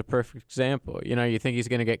yesterday was a perfect example. You think he's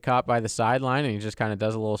going to get caught by the sideline, and he just kind of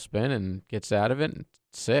does a little spin and gets out of it, and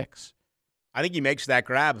 6. I think he makes that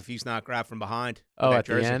grab if he's not grabbed from behind. Oh, at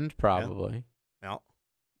jersey. the end, probably. Yeah.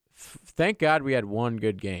 Thank God we had one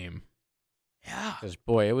good game. Yeah. Because,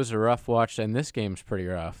 boy, it was a rough watch, and this game's pretty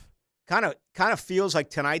rough. Kind of feels like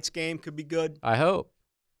tonight's game could be good. I hope.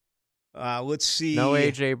 Let's see. No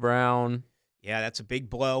A.J. Brown. Yeah, that's a big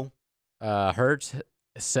blow. Hurts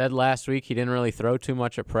said last week he didn't really throw too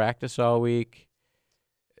much at practice all week.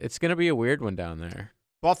 It's going to be a weird one down there.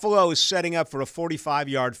 Buffalo is setting up for a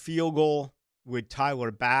 45-yard field goal with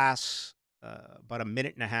Tyler Bass. About a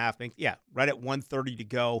minute and a half. Yeah, right at 1:30 to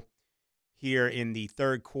go here in the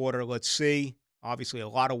third quarter. Let's see. Obviously, a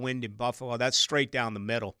lot of wind in Buffalo. That's straight down the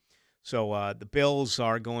middle. So the Bills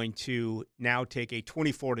are going to now take a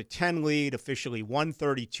 24-10 lead, officially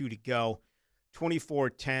 1:32 to go,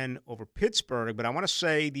 24-10 over Pittsburgh. But I want to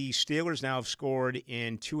say the Steelers now have scored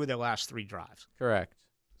in 2 of their last 3 drives. Correct.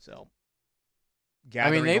 So,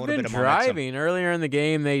 they've been driving. Earlier in the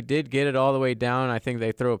game, they did get it all the way down. I think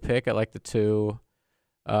they threw a pick at like the 2.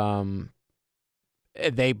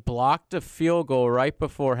 They blocked a field goal right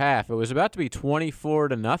before half. It was about to be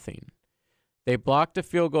 24-0. They blocked a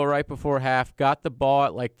field goal right before half, got the ball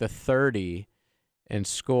at like the 30, and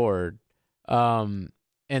scored. And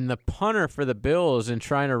the punter for the Bills, in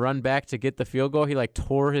trying to run back to get the field goal, he like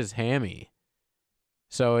tore his hammy.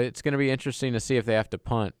 So it's going to be interesting to see if they have to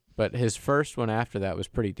punt. But his first one after that was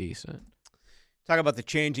pretty decent. Talk about the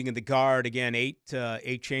changing of the guard. Again,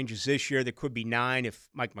 8 changes this year. There could be 9 if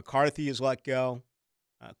Mike McCarthy is let go.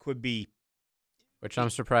 Could be. Which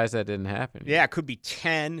I'm surprised that didn't happen. Yeah, it could be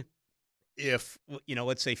 10 if,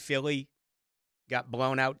 let's say Philly got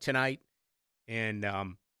blown out tonight and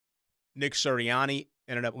Nick Sirianni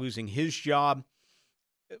ended up losing his job.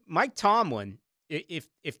 Mike Tomlin,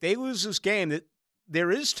 if they lose this game, that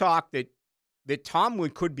there is talk that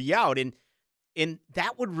Tomlin could be out, and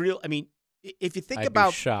that would if you think I'd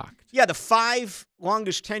about be shocked. Yeah, the 5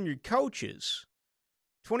 longest tenured coaches,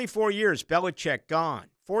 24 years, Belichick gone,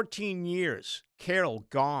 14 years, Carroll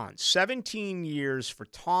gone, 17 years for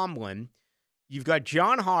Tomlin. You've got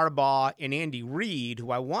John Harbaugh and Andy Reid,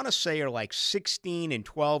 who I want to say are like 16 and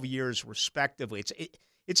 12 years respectively.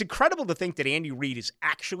 It's incredible to think that Andy Reid has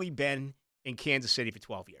actually been in Kansas City for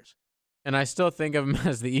 12 years. And I still think of him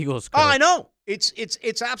as the Eagles coach. Oh, I know.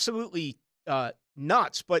 It's absolutely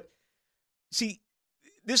nuts. But, see,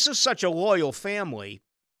 this is such a loyal family.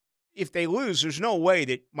 If they lose, there's no way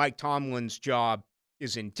that Mike Tomlin's job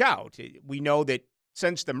is in doubt. We know that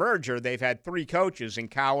since the merger, they've had 3 coaches in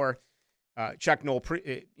Cowher, Chuck Noll,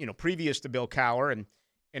 previous to Bill Cowher, and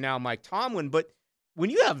now Mike Tomlin. But when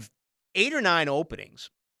you have 8 or 9 openings,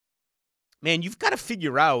 man, you've got to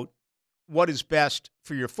figure out what is best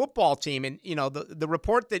for your football team. And, the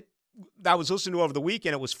report that I was listening to over the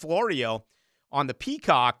weekend, it was Florio on the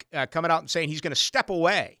Peacock coming out and saying he's going to step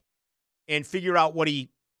away and figure out what he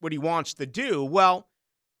wants to do. Well,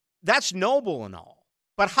 that's noble and all.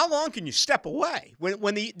 But how long can you step away?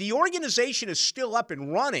 When the organization is still up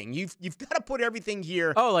and running, you've got to put everything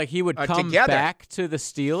here. Oh, like he would come together. Back to the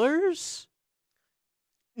Steelers?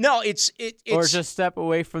 No, it's or just step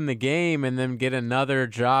away from the game and then get another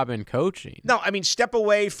job in coaching. No, I mean step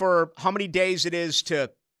away for how many days it is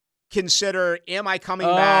to consider, am I coming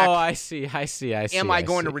back? Oh, I see. Am I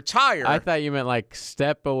going to retire? I thought you meant like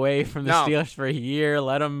step away from the Steelers for a year,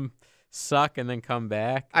 let them suck, and then come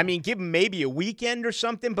back. I mean, give them maybe a weekend or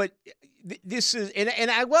something, but this is, and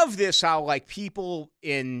I love this, how like people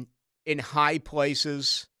in high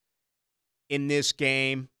places in this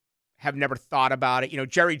game have never thought about it.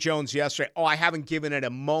 Jerry Jones yesterday, I haven't given it a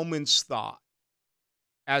moment's thought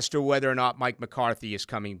as to whether or not Mike McCarthy is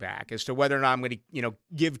coming back, as to whether or not I'm going to,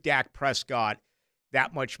 give Dak Prescott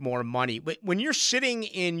that much more money. But when you're sitting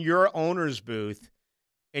in your owner's booth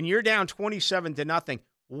and you're down 27-0,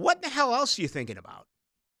 what the hell else are you thinking about?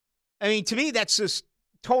 I mean, to me, that's just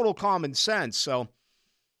total common sense. So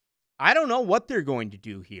I don't know what they're going to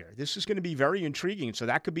do here. This is going to be very intriguing. So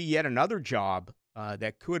that could be yet another job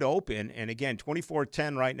that could open. And again,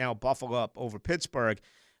 24-10 right now, Buffalo up over Pittsburgh.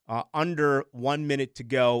 Under 1 minute to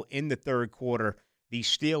go in the third quarter. The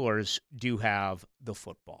Steelers do have the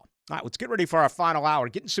football. All right, let's get ready for our final hour.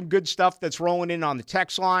 Getting some good stuff that's rolling in on the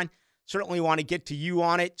text line. Certainly want to get to you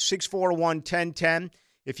on it. 641-1010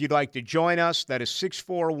 If you'd like to join us, that is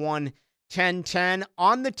 641-1010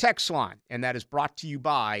 on the text line, and that is brought to you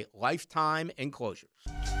by Lifetime Enclosures.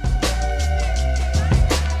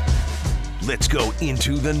 Let's go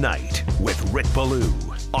into the night with Rick Ballou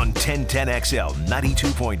on 1010XL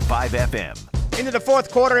 92.5 FM. Into the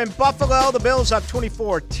fourth quarter in Buffalo, the Bills up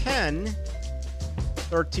 24-10.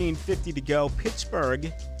 13:50 to go.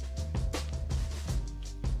 Pittsburgh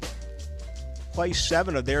play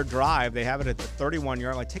 7 of their drive. They have it at the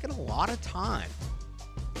 31-yard line. Taking a lot of time.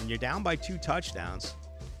 When you're down by 2 touchdowns,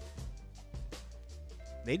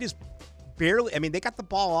 they just barely, they got the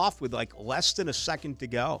ball off with like less than a second to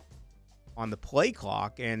go on the play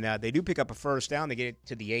clock, and they do pick up a first down. They get it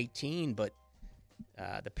to the 18, but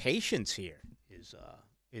the patience here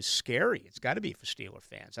is scary. It's got to be for Steeler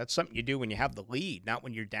fans. That's something you do when you have the lead, not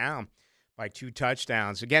when you're down by 2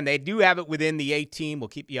 touchdowns. Again, they do have it within the 18. We'll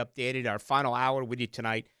keep you updated. Our final hour with you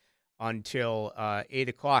tonight until 8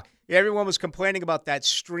 o'clock. Everyone was complaining about that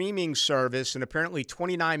streaming service, and apparently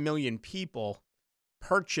 29 million people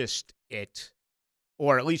purchased it,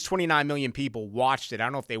 or at least 29 million people watched it. I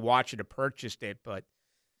don't know if they watched it or purchased it, but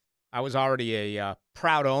I was already a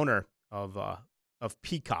proud owner of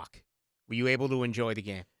Peacock. Were you able to enjoy the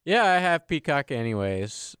game? Yeah, I have Peacock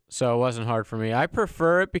anyways, so it wasn't hard for me. I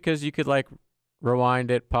prefer it because you could, rewind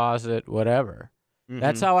it, pause it, whatever. Mm-hmm.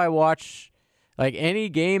 That's how I watch, any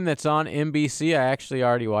game that's on NBC, I actually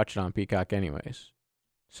already watch it on Peacock anyways.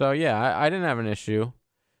 So, yeah, I didn't have an issue.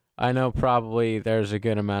 I know probably there's a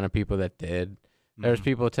good amount of people that did. There's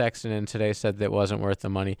people texting in today said that wasn't worth the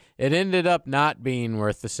money. It ended up not being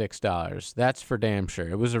worth the $6. That's for damn sure.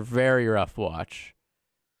 It was a very rough watch.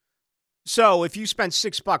 So if you spend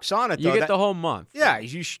 $6 on it, you get the whole month. Yeah,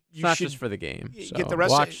 you not should just for the game. So get the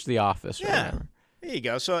rest. Watch The Office. Or whatever. There you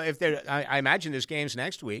go. So if I imagine there's games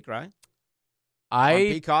next week, right?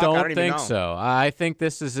 I don't think so. I think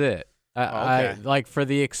this is it. Okay. For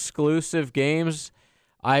the exclusive games,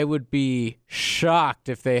 I would be shocked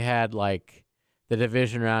if they had the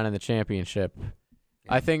division round and the championship. Yeah.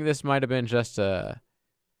 I think this might have been just hey,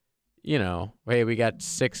 we got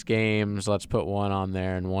 6 games. Let's put one on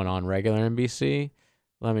there and one on regular NBC.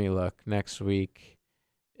 Let me look. Next week,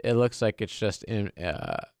 it looks like it's just in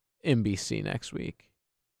NBC next week.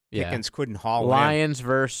 Pickens couldn't haul Lions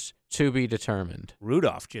versus to be determined.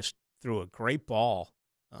 Rudolph just threw a great ball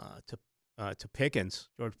to Pickens.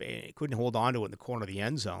 George couldn't hold on to it in the corner of the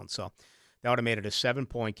end zone, so that would have made it a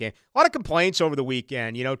 7-point game. A lot of complaints over the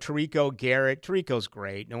weekend. Tirico's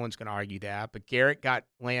great. No one's going to argue that. But Garrett got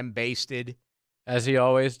lambasted. As he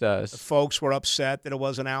always does. The folks were upset that it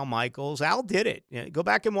wasn't Al Michaels. Al did it. Go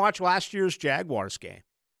back and watch last year's Jaguars game.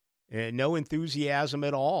 No enthusiasm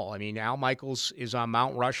at all. Al Michaels is on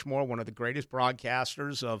Mount Rushmore, one of the greatest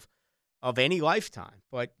broadcasters of any lifetime.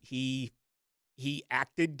 But he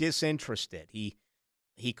acted disinterested.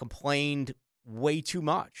 He complained way too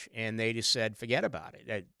much, and they just said, forget about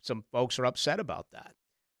it. Some folks are upset about that.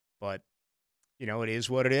 But, it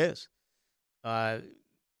is what it is. Garrett,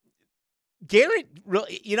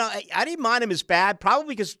 really, I didn't mind him as bad,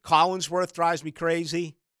 probably because Collinsworth drives me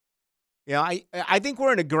crazy. I think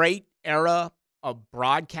we're in a great era of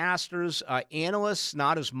broadcasters, analysts,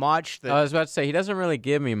 not as much. I was about to say, he doesn't really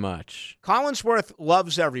give me much. Collinsworth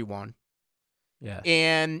loves everyone. Yeah.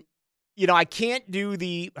 And, I can't do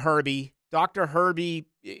the Herbie. Dr. Herbie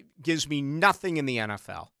gives me nothing in the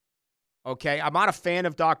NFL. Okay? I'm not a fan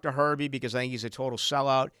of Dr. Herbie because I think he's a total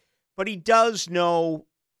sellout, but he does know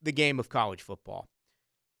the game of college football.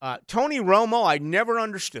 Tony Romo, I never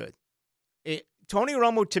understood. Tony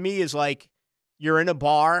Romo, to me, is like you're in a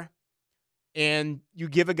bar and you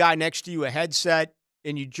give a guy next to you a headset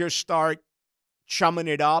and you just start chumming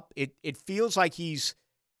it up. It feels like he's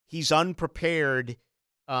unprepared,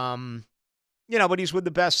 but he's with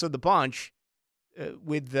the best of the bunch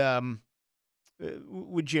with Jim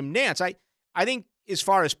Nantz. I think as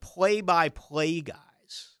far as play-by-play guys,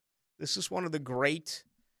 this is one of the great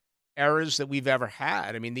eras that we've ever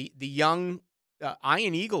had. The young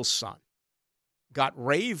Iron Eagle's son got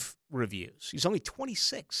rave reviews. He's only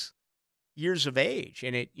 26 years of age,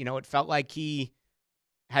 and it felt like he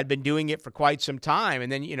had been doing it for quite some time. And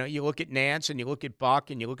then, you look at Nance and you look at Buck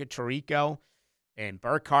and you look at Tirico and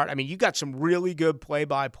Burkhardt. You got some really good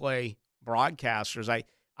play-by-play broadcasters.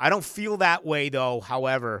 I don't feel that way, though,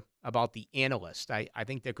 however, about the analyst. I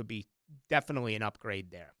think there could be definitely an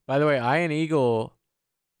upgrade there. By the way, Iron Eagle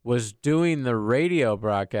was doing the radio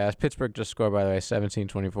broadcast. Pittsburgh just scored, by the way,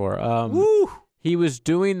 17-24. Woo! He was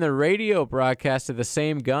doing the radio broadcast of the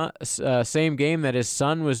same game that his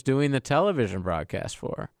son was doing the television broadcast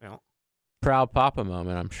for. Yeah. Proud papa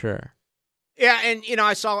moment, I'm sure. Yeah, and,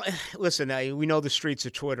 I saw – listen, we know the streets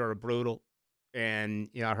of Twitter are brutal, and,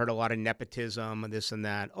 I heard a lot of nepotism and this and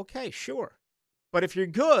that. Okay, sure. But if you're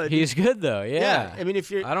good – He's good, though, yeah. I mean,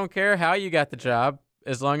 if you're – I don't care how you got the job,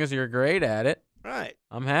 as long as you're great at it. Right.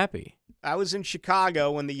 I'm happy. I was in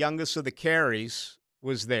Chicago when the youngest of the Careys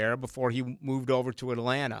was there before he moved over to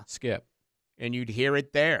Atlanta. Skip. And you'd hear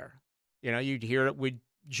it there. You'd hear it with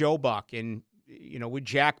Joe Buck and, with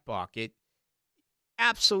Jack Buck. It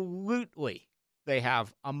absolutely, they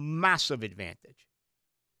have a massive advantage,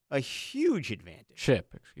 a huge advantage. Excuse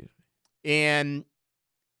me. And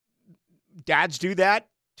dads do that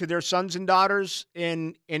to their sons and daughters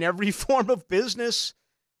in every form of business.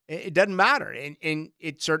 It doesn't matter. And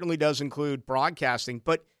it certainly does include broadcasting,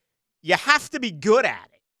 but you have to be good at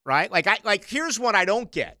it, right? Like here's what I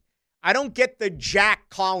don't get. I don't get the Jack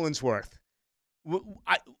Collinsworth.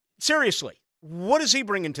 Seriously, what is he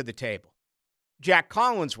bringing to the table? Jack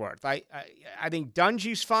Collinsworth. I think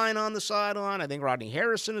Dungy's fine on the sideline. I think Rodney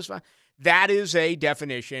Harrison is fine. That is a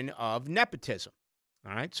definition of nepotism.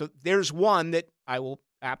 All right, so there's one that I will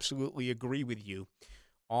absolutely agree with you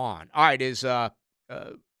on. All right, as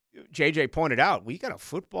JJ pointed out, we got a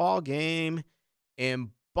football game in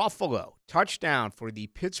Buffalo. Touchdown for the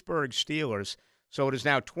Pittsburgh Steelers. So it is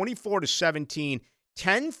now 24-17,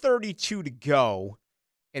 10:32 to go.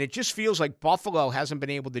 And it just feels like Buffalo hasn't been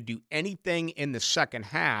able to do anything in the second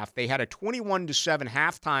half. They had a 21-7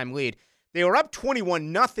 halftime lead. They were up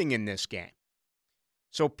 21-0 in this game.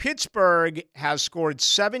 So Pittsburgh has scored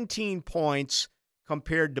 17 points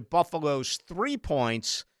compared to Buffalo's 3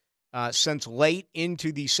 points since late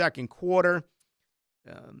into the second quarter.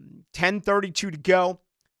 10:32 to go.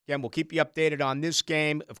 Again, we'll keep you updated on this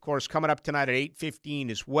game. Of course, coming up tonight at 8:15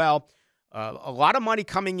 as well. A lot of money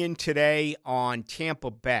coming in today on Tampa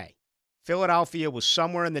Bay. Philadelphia was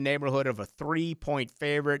somewhere in the neighborhood of a 3-point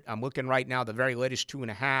favorite. I'm looking right now, the very latest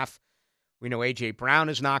 2.5. We know A.J. Brown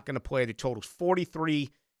is not going to play. The total's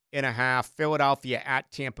 43.5. Philadelphia at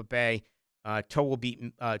Tampa Bay.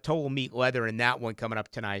 Total meet leather in that one coming up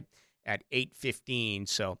tonight at 8:15.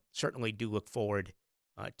 So certainly do look forward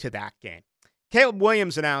to that game. Caleb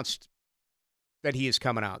Williams announced that he is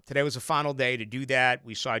coming out. Today was the final day to do that.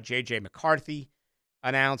 We saw J.J. McCarthy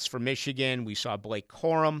announce for Michigan. We saw Blake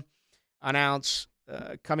Corum announce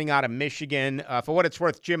coming out of Michigan. For what it's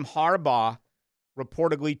worth, Jim Harbaugh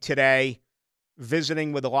reportedly today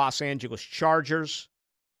visiting with the Los Angeles Chargers.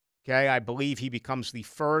 Okay, I believe he becomes the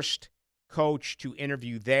first coach to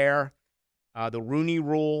interview there. The Rooney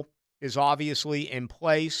Rule is obviously in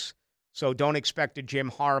place, so don't expect a Jim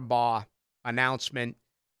Harbaugh announcement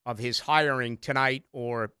of his hiring tonight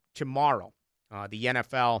or tomorrow. The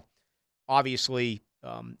NFL obviously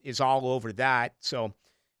is all over that, so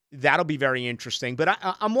that'll be very interesting. But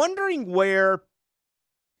I'm wondering where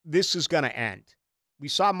this is going to end. We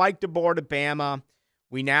saw Mike DeBoer to Bama.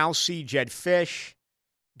 We now see Jed Fish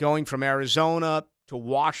going from Arizona to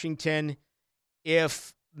Washington.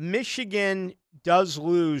 If Michigan does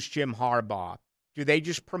lose Jim Harbaugh, do they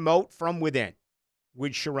just promote from within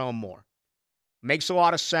with Sharon Moore? Makes a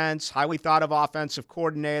lot of sense. Highly thought of offensive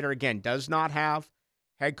coordinator. Again, does not have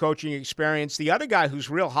head coaching experience. The other guy who's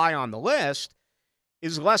real high on the list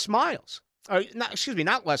is Les Miles.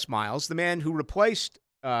 Not Les Miles. The man who replaced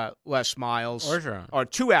Les Miles. Orgeron.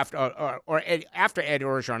 After Ed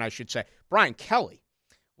Orgeron, I should say. Brian Kelly.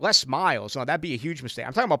 Les Miles. No, that'd be a huge mistake.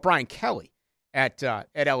 I'm talking about Brian Kelly at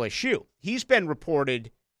LSU. He's been reported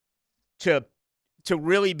to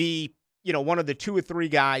really be, one of the 2 or 3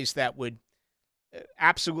 guys that would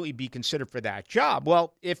absolutely be considered for that job.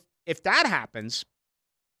 Well, if that happens,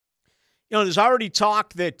 there's already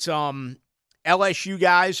talk that LSU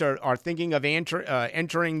guys are thinking of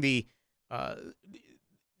entering the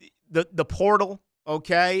portal.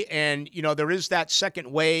 Okay, and there is that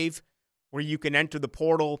second wave where you can enter the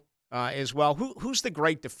portal as well. Who's the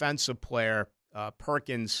great defensive player?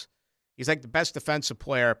 Perkins. He's like the best defensive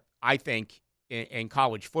player, I think, in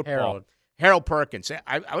college football. Harold Perkins.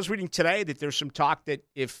 I was reading today that there's some talk that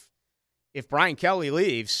if Brian Kelly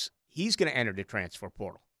leaves, he's going to enter the transfer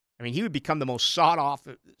portal. I mean, he would become the most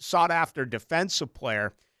sought-after defensive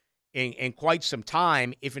player in quite some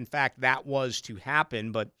time if, in fact, that was to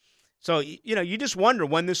happen. But so, you just wonder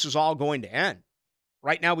when this is all going to end.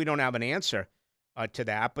 Right now, we don't have an answer to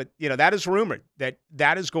that. But, that is rumored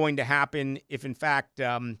that is going to happen if, in fact,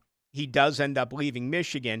 he does end up leaving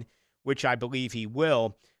Michigan, which I believe he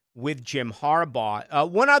will, with Jim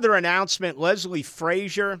Harbaugh. One other announcement, Leslie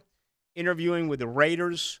Frazier interviewing with the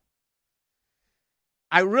Raiders.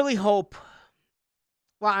 I really hope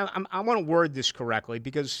Well, I want to word this correctly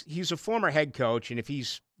because he's a former head coach, and if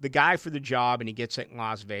he's the guy for the job and he gets it in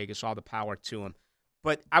Las Vegas, all the power to him.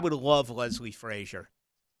 But I would love Leslie Frazier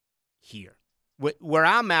here. Where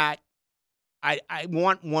I'm at, I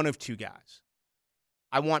want one of two guys.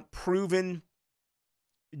 I want proven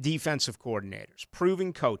defensive coordinators,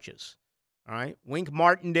 proven coaches. All right, Wink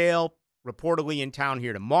Martindale reportedly in town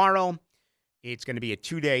here tomorrow. It's going to be a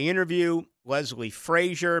 2-day interview. Leslie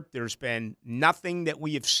Frazier, there's been nothing that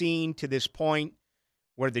we have seen to this point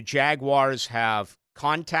where the Jaguars have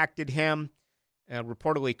contacted him.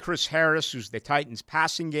 Reportedly, Chris Harris, who's the Titans'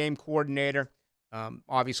 passing game coordinator,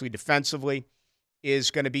 obviously defensively,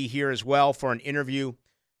 is going to be here as well for an interview,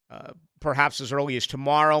 perhaps as early as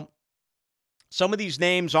tomorrow. Some of these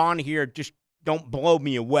names on here just don't blow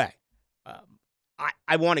me away.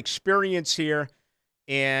 I want experience here.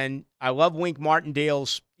 And I love Wink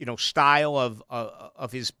Martindale's, style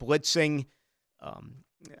of his blitzing,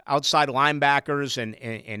 outside linebackers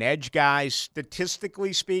and edge guys.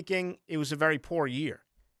 Statistically speaking, it was a very poor year.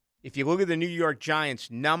 If you look at the New York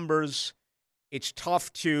Giants numbers, it's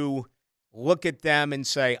tough to look at them and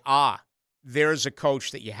say, there's a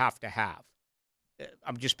coach that you have to have.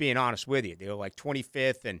 I'm just being honest with you. They were like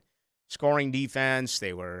 25th in scoring defense.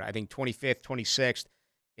 They were, I think, 25th, 26th.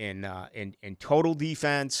 In total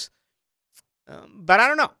defense. But I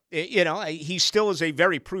don't know. He still is a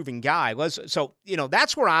very proven guy. So,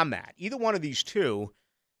 that's where I'm at. Either one of these two,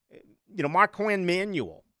 Marquand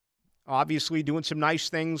Manuel, obviously doing some nice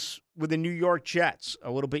things with the New York Jets, a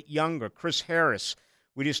little bit younger. Chris Harris,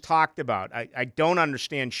 we just talked about. I don't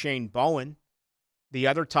understand Shane Bowen, the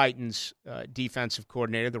other Titans defensive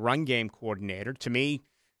coordinator, the run game coordinator. To me,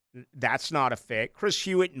 that's not a fit. Chris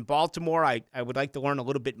Hewitt in Baltimore, I would like to learn a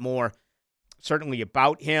little bit more, certainly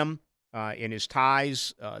about him and his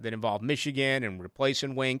ties that involve Michigan and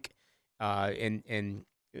replacing Wink and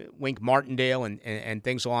Wink Martindale and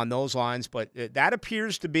things along those lines. But that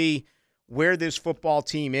appears to be where this football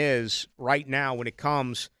team is right now when it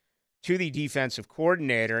comes to the defensive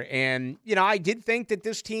coordinator. And, I did think that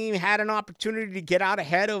this team had an opportunity to get out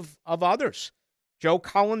ahead of others. Joe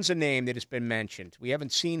Cullen's a name that has been mentioned. We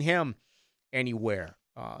haven't seen him anywhere.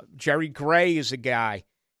 Jerry Gray is a guy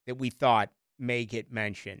that we thought may get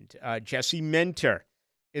mentioned. Jesse Minter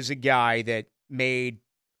is a guy that made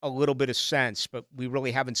a little bit of sense, but we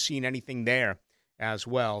really haven't seen anything there as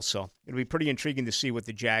well. So it'll be pretty intriguing to see what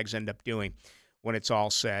the Jags end up doing when it's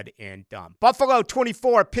all said and done. Buffalo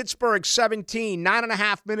 24, Pittsburgh 17,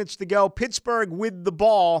 9.5 minutes to go. Pittsburgh with the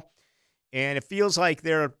ball. And it feels like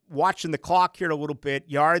they're watching the clock here a little bit.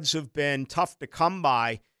 Yards have been tough to come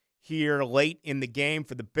by here late in the game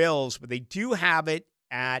for the Bills, but they do have it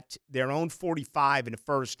at their own 45 in a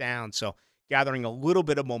first down. So gathering a little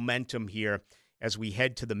bit of momentum here as we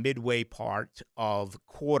head to the midway part of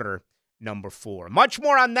quarter number 4. Much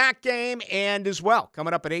more on that game and as well.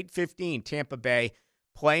 Coming up at 8:15, Tampa Bay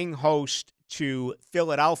playing host to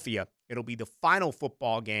Philadelphia. It'll be the final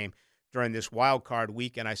football game during this wild card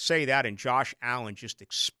weekend. I say that, and Josh Allen just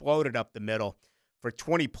exploded up the middle for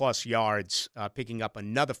 20-plus yards, picking up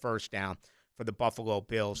another first down for the Buffalo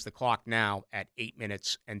Bills. The clock now at 8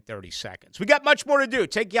 minutes and 30 seconds. We got much more to do.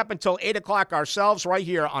 Take you up until 8 o'clock ourselves right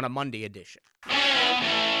here on a Monday edition.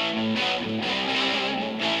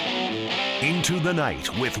 Into the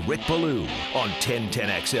Night with Rick Ballou on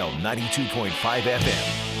 1010XL 92.5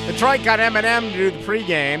 FM. Detroit got Eminem to do the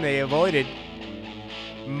pregame. They avoided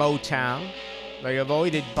Motown. They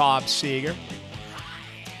avoided Bob Seger.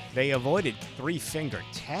 They avoided Three Finger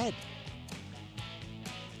Ted.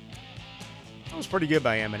 That was pretty good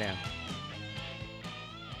by Eminem.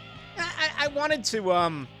 I wanted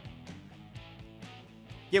to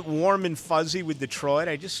get warm and fuzzy with Detroit.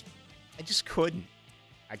 I just couldn't.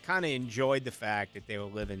 I kind of enjoyed the fact that they were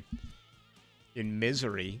living in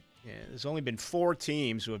misery. Yeah, there's only been 4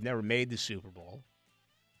 teams who have never made the Super Bowl.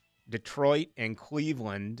 Detroit and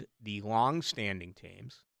Cleveland, the long-standing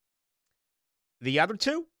teams. The other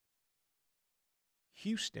 2,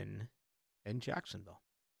 Houston and Jacksonville.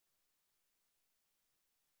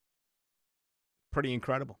 Pretty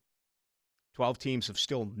incredible. 12 teams have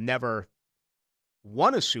still never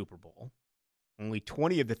won a Super Bowl. Only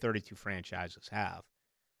 20 of the 32 franchises have.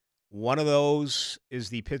 One of those is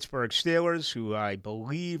the Pittsburgh Steelers, who I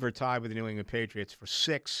believe are tied with the New England Patriots for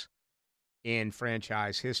 6 in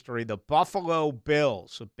franchise history. The Buffalo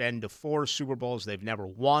Bills have been to 4 Super Bowls. They've never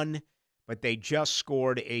won, but they just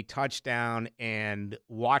scored a touchdown, and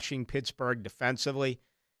watching Pittsburgh defensively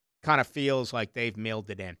kind of feels like they've mailed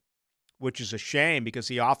it in, which is a shame because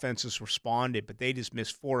the offense has responded, but they just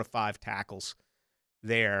missed 4 or 5 tackles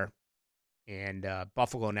there And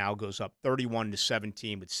Buffalo now goes up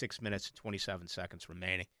 31-17 with 6 minutes and 27 seconds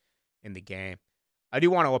remaining in the game. I do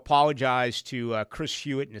want to apologize to Chris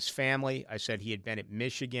Hewitt and his family. I said he had been at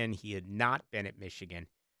Michigan. He had not been at Michigan.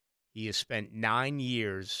 He has spent 9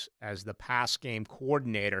 years as the pass game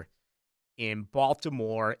coordinator in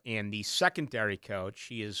Baltimore and the secondary coach.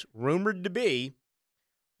 He is rumored to be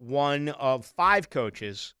one of 5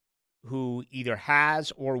 coaches who either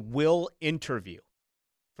has or will interview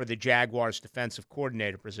for the Jaguars' defensive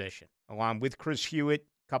coordinator position, along with Chris Hewitt,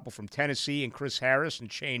 a couple from Tennessee, and Chris Harris and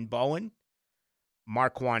Shane Bowen.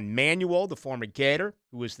 Marquand Manuel, the former Gator,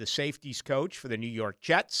 who was the safeties coach for the New York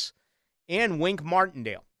Jets, and Wink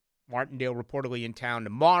Martindale. Martindale reportedly in town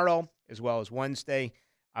tomorrow, as well as Wednesday.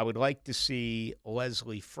 I would like to see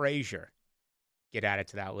Leslie Frazier get added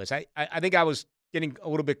to that list. I think I was getting a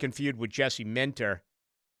little bit confused with Jesse Minter.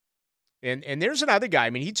 And there's another guy. I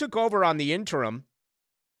mean, he took over on the interim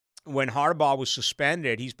when Harbaugh was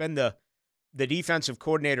suspended. He's been the defensive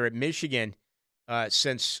coordinator at Michigan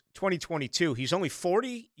since 2022. He's only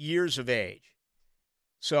 40 years of age.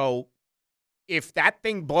 So if that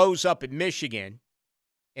thing blows up at Michigan,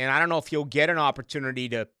 and I don't know if he'll get an opportunity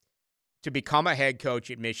to become a head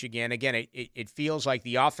coach at Michigan. Again, it feels like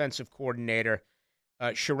the offensive coordinator,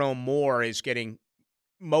 Sharon Moore, is getting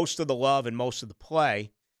most of the love and most of the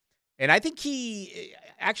play. And I think he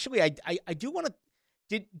actually, I do want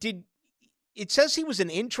to, did it says he was an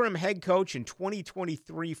interim head coach in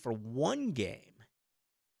 2023 for 1 game.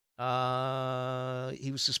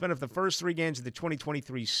 He was suspended for the first 3 games of the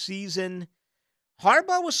 2023 season.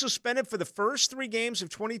 Harbaugh was suspended for the first 3 games of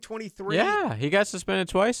 2023. Yeah, he got suspended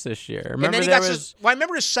twice this year. Remember, and then I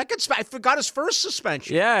remember his second. I forgot his first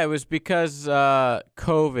suspension. Yeah, it was because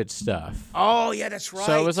COVID stuff. Oh, yeah, that's right.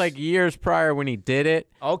 So it was like years prior when he did it.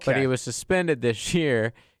 Okay, but he was suspended this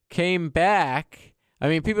year. Came back. I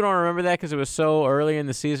mean, people don't remember that because it was so early in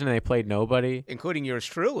the season and they played nobody, including yours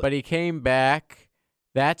truly. But he came back.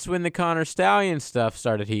 That's when the Connor Stallion stuff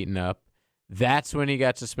started heating up. That's when he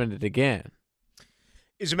got suspended again.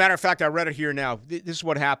 As a matter of fact, I read it here now. This is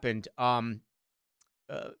what happened.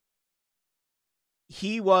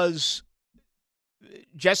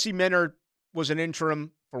 Jesse Minter was an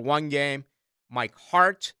interim for 1 game. Mike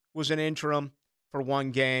Hart was an interim for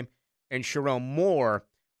 1 game. And Sharon Moore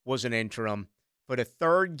was an interim for the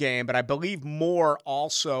 3rd game. But I believe Moore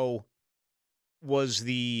also was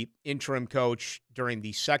the interim coach during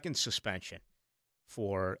the 2nd suspension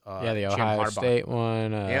for the Ohio State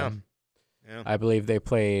one. Yeah. I believe they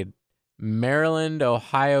played Maryland,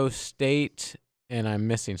 Ohio State, and I'm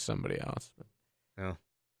missing somebody else. Yeah.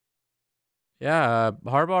 Yeah,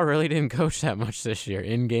 Harbaugh really didn't coach that much this year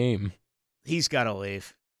in game. He's got to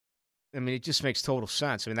leave. I mean, it just makes total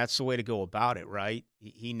sense. I mean, that's the way to go about it, right?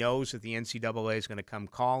 He knows that the NCAA is going to come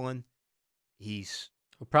calling.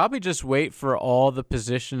 He'll probably just wait for all the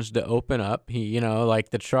positions to open up. Like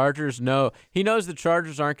the Chargers he knows the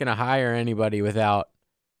Chargers aren't going to hire anybody without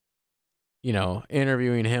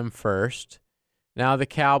interviewing him first. Now the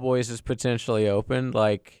Cowboys is potentially opened.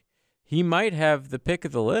 Like, he might have the pick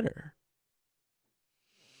of the litter.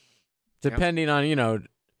 Depending on,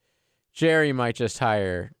 Jerry might just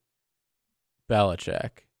hire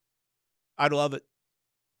Belichick. I'd love it.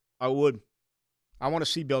 I would. I want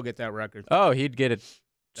to see Bill get that record. Oh, he'd get it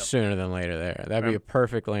sooner than later there. That'd be a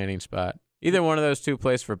perfect landing spot. Either one of those 2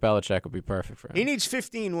 places for Belichick would be perfect for him. He needs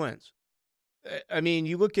 15 wins. I mean,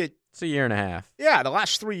 you look at... It's a year and a half. Yeah, the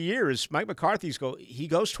last 3 years, Mike McCarthy's he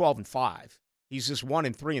goes 12-5. He's just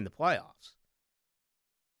 1-3 in the playoffs.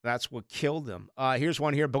 That's what killed him. Here's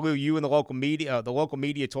one here. Ballou, you and the local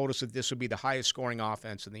media told us that this would be the highest scoring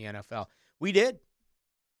offense in the NFL. We did.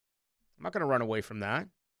 I'm not going to run away from that.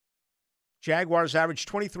 Jaguars averaged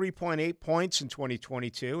 23.8 points in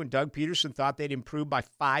 2022, and Doug Peterson thought they'd improve by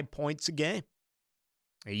 5 points a game.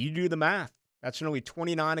 Hey, you do the math. That's nearly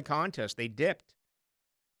 29 a contest. They dipped.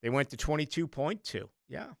 They went to 22.2.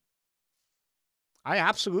 Yeah. I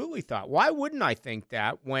absolutely thought. Why wouldn't I think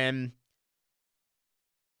that when,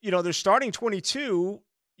 they're starting 22,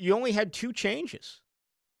 you only had 2 changes.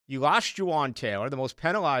 You lost Juwan Taylor, the most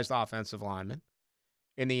penalized offensive lineman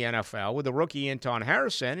in the NFL, with a rookie Anton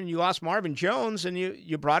Harrison, and you lost Marvin Jones, and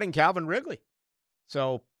you brought in Calvin Ridley.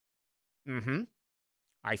 So,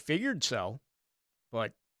 I figured so,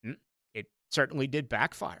 but it certainly did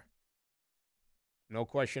backfire. No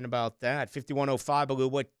question about that. 51-05, Ballou,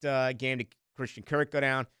 what game did Christian Kirk go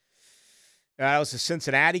down? That was the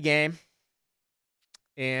Cincinnati game.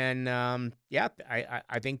 And, I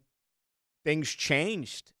think things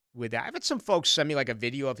changed with that. I've had some folks send me, like, a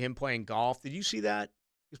video of him playing golf. Did you see that?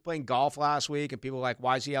 He was playing golf last week, and people were like,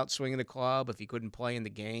 why is he out swinging the club if he couldn't play in the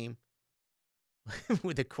game?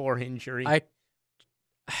 with a core injury.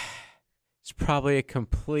 It's probably a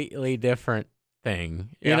completely different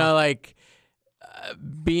thing. Yeah. You know, like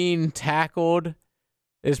being tackled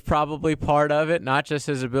is probably part of it, not just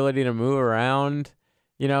his ability to move around.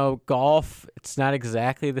 You know, golf, it's not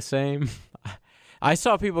exactly the same. I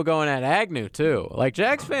saw people going at Agnew, too. Like,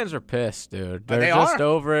 Jags fans are pissed, dude. They're just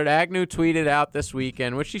over it. Agnew tweeted out this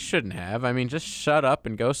weekend, which he shouldn't have. I mean, just shut up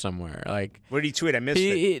and go somewhere. Like, what did he tweet? I missed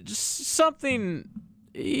it. Just something,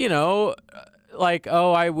 you know, like,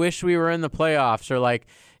 oh, I wish we were in the playoffs, or like,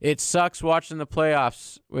 it sucks watching the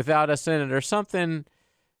playoffs without us in it, or something,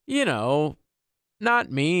 you know,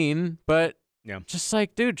 not mean, but just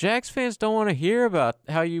like, dude, Jags fans don't want to hear about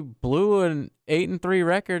how you blew an 8-3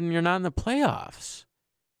 record and you're not in the playoffs.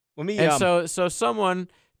 So someone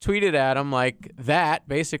tweeted at him like that,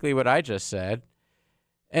 basically what I just said,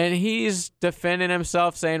 and he's defending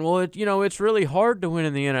himself, saying, "Well, it's really hard to win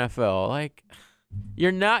in the NFL. Like,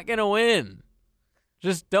 you're not gonna win.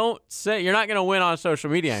 Just don't say you're not gonna win on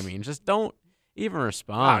social media. I mean, just don't even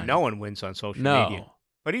respond." No one wins on social media.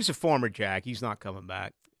 But he's a former Jag. He's not coming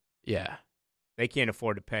back. Yeah. They can't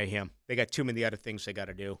afford to pay him. They got too many other things they got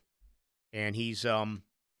to do. And he's a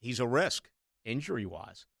risk,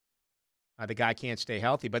 injury-wise. The guy can't stay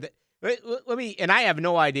healthy. But let me – and I have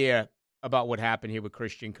no idea about what happened here with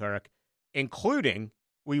Christian Kirk, including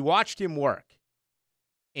we watched him work.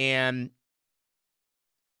 And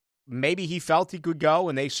maybe he felt he could go,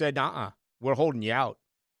 and they said, we're holding you out.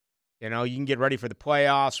 You know, you can get ready for the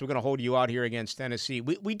playoffs. We're going to hold you out here against Tennessee.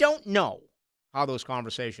 We don't know how those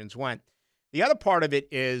conversations went. The other part of it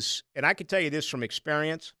is, and I can tell you this from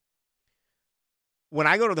experience, when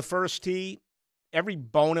I go to the first tee, every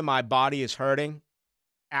bone in my body is hurting.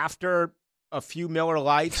 After a few Miller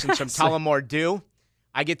Lights and some Tullamore Dew,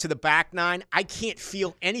 I get to the back nine, I can't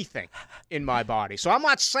feel anything in my body. So I'm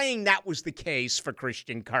not saying that was the case for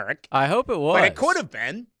Christian Kirk. I hope it was. But it could have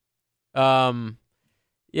been.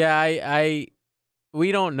 Yeah,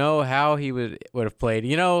 we don't know how he would have played.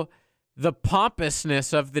 You know, the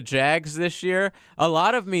pompousness of the Jags this year, a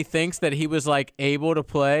lot of me thinks that he was like able to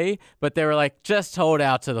play, but they were like, just hold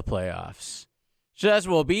out to the playoffs.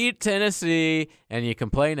 We'll beat Tennessee and you can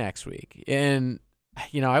play next week. And,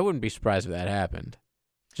 you know, I wouldn't be surprised if that happened.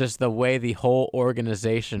 Just the way the whole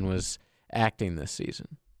organization was acting this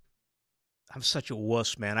season. I'm such a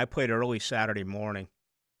wuss, man. I played early Saturday morning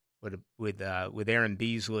with Aaron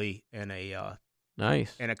Beasley and a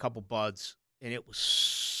couple buds, and it was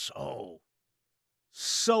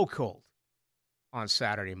so cold on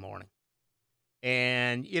Saturday morning.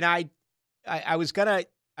 And you know, I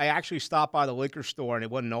actually stopped by the liquor store and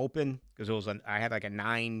it wasn't open because I had like a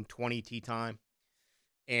 9:20 tea time,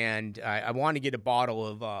 and I wanted to get a bottle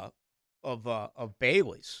of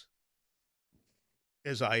Bailey's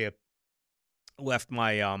as I left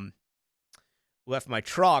my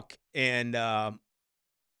truck, and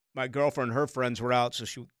my girlfriend and her friends were out, so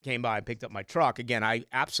she came by and picked up my truck. Again, I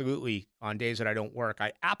absolutely, on days that I don't work,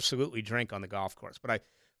 I absolutely drink on the golf course, but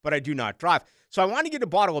I do not drive. So I wanted to get a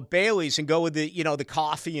bottle of Bailey's and go with the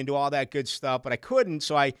coffee and do all that good stuff, but I couldn't.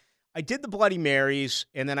 So I did the Bloody Marys,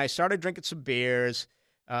 and then I started drinking some beers,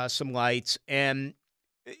 some lights, and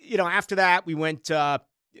after that we went to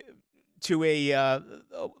a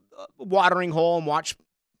watering hole and watched.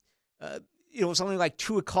 It was only like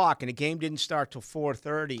 2:00, and the game didn't start till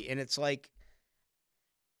 4:30. And it's like,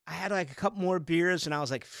 I had like a couple more beers, and I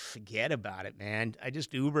was like, forget about it, man. I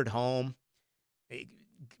just Ubered home. I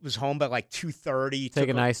was home by like 2:30. Take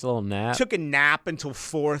a nice little nap. Took a nap until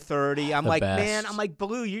 4:30. I'm like, best. Man,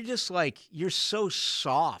 Ballou, you're so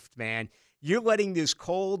soft, man. You're letting this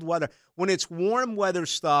cold weather. When it's warm weather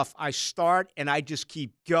stuff, I start and I just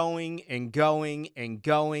keep going and going and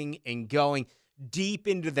going and going deep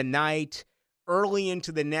into the night, early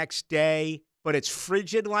into the next day, but it's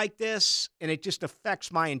frigid like this, and it just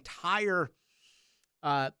affects my entire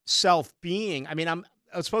self-being. I mean, I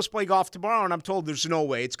was supposed to play golf tomorrow, and I'm told there's no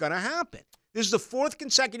way it's going to happen. This is the fourth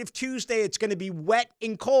consecutive Tuesday it's going to be wet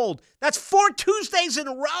and cold. That's 4 Tuesdays in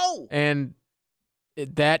a row. And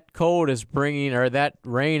that cold is that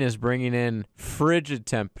rain is bringing in frigid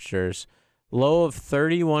temperatures, low of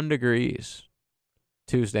 31 degrees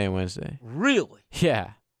Tuesday and Wednesday. Really?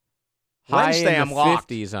 Yeah. Wednesday, high in I'm the locked.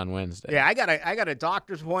 50s on Wednesday. Yeah, I got a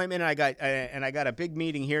doctor's appointment, and I got a big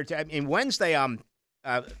meeting here. And Wednesday,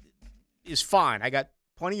 is fine. I got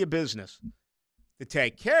plenty of business to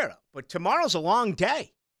take care of. But tomorrow's a long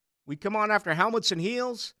day. We come on after helmets and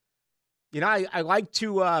heels. You know, I like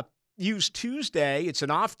to use Tuesday. It's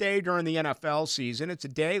an off day during the NFL season. It's a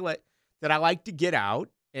day that I like to get out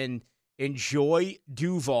and enjoy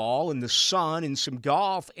Duval and the sun and some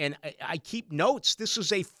golf. And I keep notes. This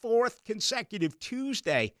is a 4th consecutive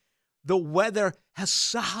Tuesday. The weather has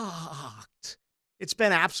sucked. It's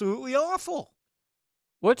been absolutely awful.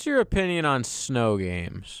 What's your opinion on snow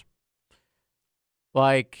games?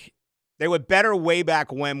 Like, they were better way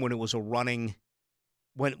back when it was a running,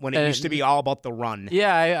 when it used to be all about the run.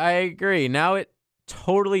 Yeah, I agree. Now it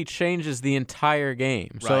totally changes the entire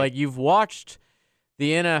game. Right. So, like, you've watched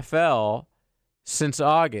the NFL since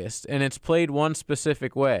August, and it's played one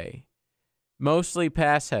specific way, mostly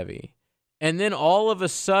pass heavy. And then all of a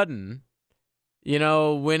sudden,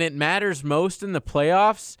 when it matters most in the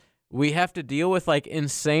playoffs, we have to deal with, like,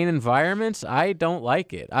 insane environments. I don't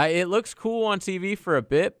like it. It looks cool on TV for a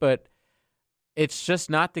bit, but it's just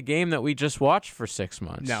not the game that we just watched for 6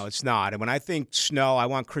 months. No, it's not. And when I think snow, I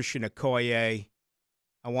want Christian Okoye.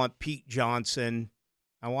 I want Pete Johnson.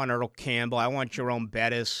 I want Earl Campbell. I want Jerome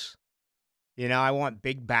Bettis. I want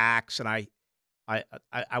big backs, and I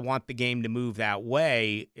want the game to move that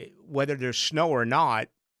way. Whether there's snow or not,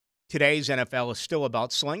 today's NFL is still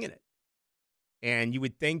about slinging it. And you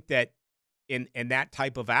would think that in that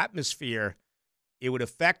type of atmosphere, it would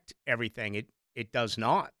affect everything. It does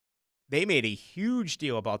not. They made a huge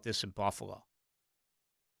deal about this in Buffalo.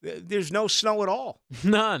 There's no snow at all.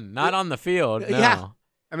 None. Not on the field. No. Yeah.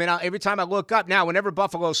 I mean, every time I look up now, whenever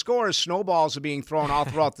Buffalo scores, snowballs are being thrown all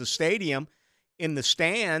throughout the stadium in the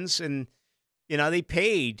stands. And, they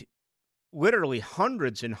paid literally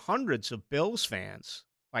hundreds and hundreds of Bills fans,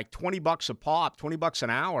 like $20 a pop, $20 an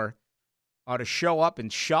hour, to show up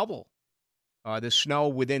and shovel the snow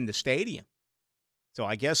within the stadium. So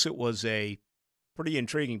I guess it was a pretty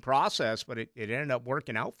intriguing process, but it ended up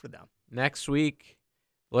working out for them. Next week,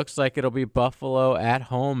 looks like it'll be Buffalo at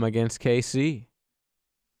home against KC.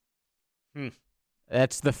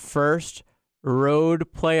 That's the first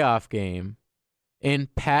road playoff game in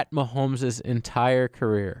Pat Mahomes' entire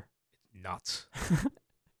career. Nuts.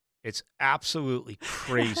 It's absolutely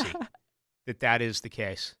crazy that is the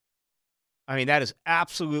case. I mean, that is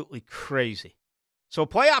absolutely crazy. So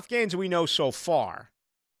playoff games we know so far,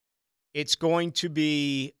 it's going to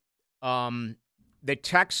be the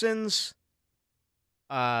Texans.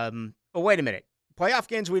 Wait a minute. Playoff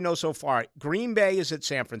games we know so far, Green Bay is at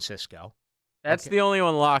San Francisco. That's the only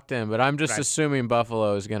one locked in, but I'm just assuming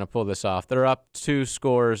Buffalo is going to pull this off. They're up 2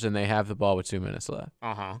 scores, and they have the ball with 2 minutes left.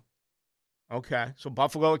 Uh-huh. Okay. So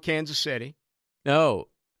Buffalo at Kansas City. No.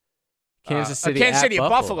 Kansas City at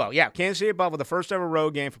Buffalo. Yeah, Kansas City at Buffalo, the first ever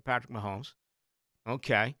road game for Patrick Mahomes.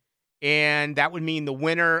 Okay. And that would mean the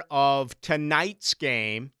winner of tonight's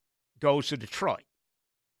game goes to Detroit.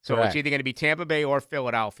 So It's either going to be Tampa Bay or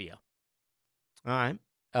Philadelphia. All right.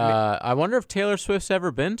 I wonder if Taylor Swift's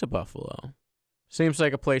ever been to Buffalo. Seems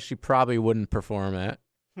like a place she probably wouldn't perform at.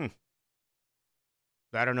 That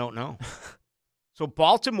I don't know. So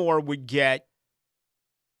Baltimore would get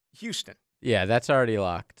Houston. Yeah, that's already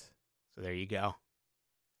locked. So there you go.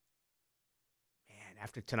 Man,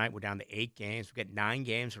 after tonight, we're down to 8 games. We've got 9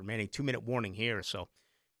 games remaining. 2-minute warning here. So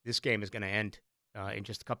this game is going to end in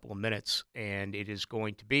just a couple of minutes. And it is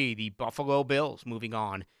going to be the Buffalo Bills moving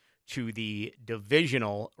on to the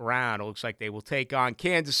divisional round. It looks like they will take on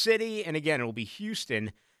Kansas City. And again, it will be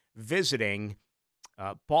Houston visiting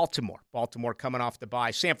Baltimore. Baltimore coming off the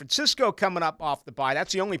bye. San Francisco coming up off the bye.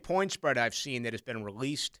 That's the only point spread I've seen that has been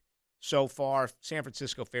released so far. San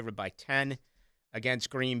Francisco favored by 10 against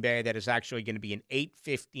Green Bay. That is actually going to be an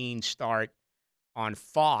 8:15 start on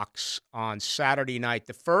Fox on Saturday night.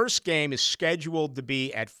 The first game is scheduled to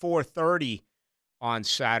be at 4:30 on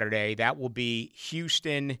Saturday. That will be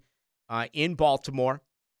Houston in Baltimore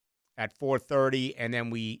at 4:30, and then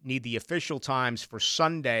we need the official times for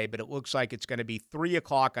Sunday, but it looks like it's going to be 3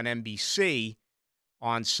 o'clock on NBC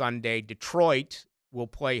on Sunday. Detroit will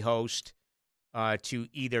play host to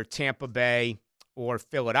either Tampa Bay or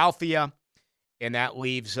Philadelphia, and that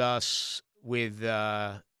leaves us with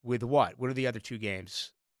what? What are the other 2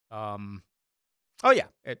 games? That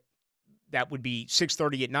would be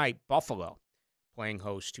 6:30 at night, Buffalo playing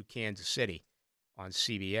host to Kansas City on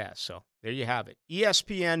CBS. So there you have it.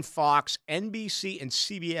 ESPN, Fox, NBC, and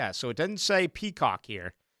CBS. So it doesn't say Peacock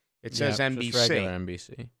here. It says NBC. Just regular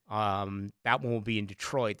NBC. That one will be in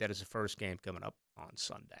Detroit. That is the first game coming up on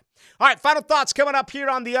Sunday. All right, final thoughts coming up here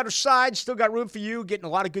on the other side. Still got room for you. Getting a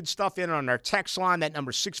lot of good stuff in on our text line. That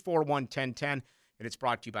number 641-1010. And it's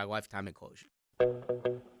brought to you by Lifetime Enclosure.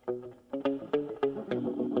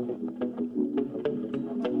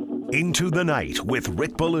 Into the Night with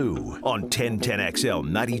Rick Ballou on 1010XL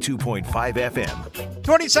 92.5 FM.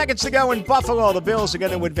 20 seconds to go in Buffalo. The Bills are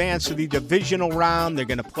going to advance to the divisional round. They're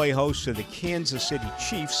going to play host to the Kansas City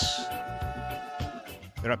Chiefs.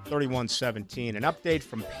 They're up 31-17. An update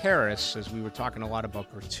from Paris, as we were talking a lot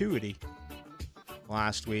about gratuity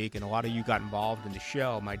last week, and a lot of you got involved in the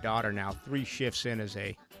show. My daughter now 3 shifts in as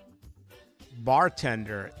a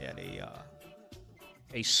bartender at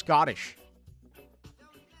a Scottish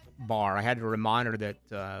bar. I had to remind her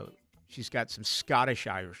that she's got some Scottish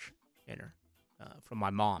Irish in her from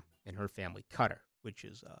my mom and her family, Cutter, which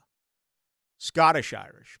is Scottish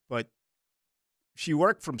Irish. But she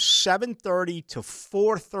worked from 7:30 to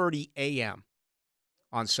 4:30 a.m.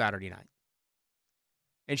 on Saturday night.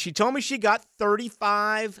 And she told me she got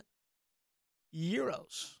 35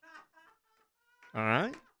 euros. All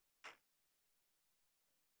right?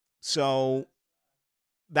 So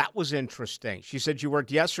that was interesting. She said she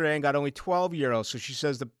worked yesterday and got only 12 euros. So she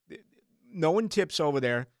says no one tips over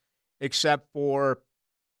there except for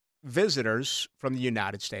visitors from the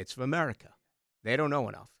United States of America. They don't know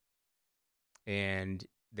enough. And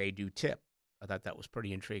they do tip. I thought that was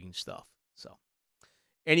pretty intriguing stuff. So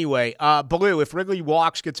anyway, Ballou, if Wrigley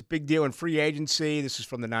walks, gets a big deal in free agency. This is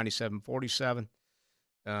from the 97-47.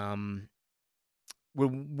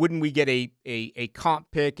 Wouldn't we get a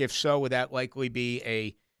comp pick? If so, would that likely be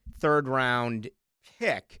a third-round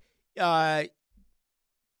pick? My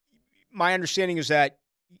understanding is that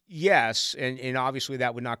yes, and obviously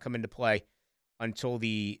that would not come into play until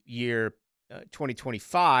the year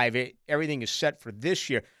 2025. Everything is set for this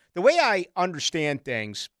year. The way I understand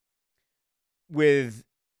things with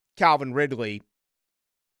Calvin Ridley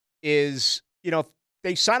is, if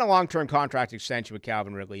they sign a long-term contract extension with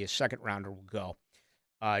Calvin Ridley, a second-rounder will go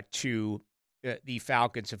to the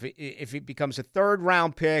Falcons. If it becomes a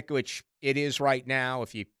third-round pick, which it is right now,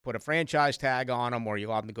 if you put a franchise tag on him or you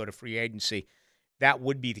allow him to go to free agency, that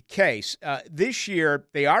would be the case. This year,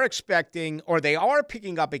 they are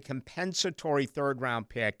picking up a compensatory third-round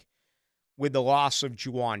pick with the loss of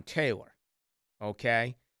Juwan Taylor.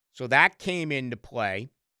 Okay? So that came into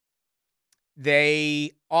play.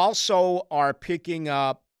 They also are picking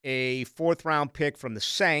up a fourth-round pick from the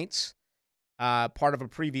Saints, part of a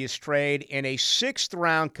previous trade, and a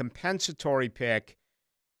sixth-round compensatory pick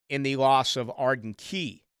in the loss of Arden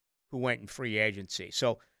Key, who went in free agency.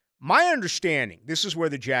 So my understanding, this is where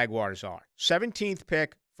the Jaguars are. 17th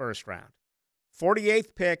pick, first round.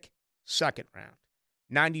 48th pick, second round.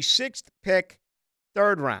 96th pick,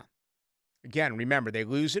 third round. Again, remember, they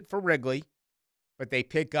lose it for Wrigley, but they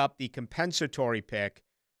pick up the compensatory pick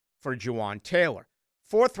for Juwan Taylor.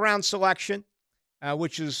 Fourth round selection,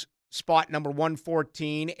 which is spot number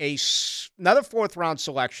 114. Another fourth round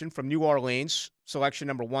selection from New Orleans, selection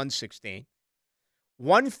number 116.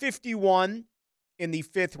 151 in the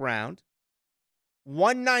fifth round.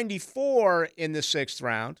 194 in the sixth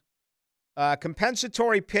round.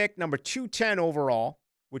 Compensatory pick number 210 overall,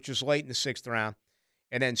 which is late in the sixth round.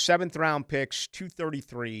 And then seventh round picks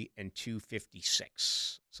 233 and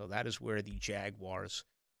 256. So that is where the Jaguars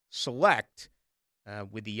select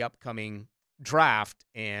with the upcoming draft.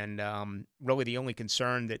 And really the only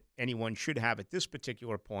concern that anyone should have at this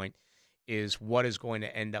particular point is what is going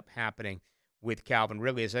to end up happening with Calvin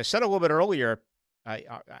Ridley. As I said a little bit earlier,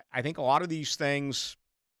 I think a lot of these things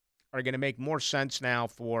are going to make more sense now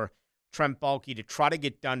for Trent Baalke to try to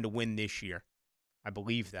get done to win this year. I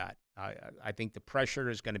believe that. I think the pressure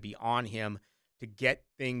is going to be on him to get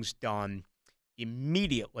things done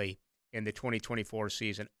immediately in the 2024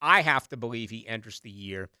 season. I have to believe he enters the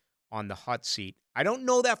year on the hot seat. I don't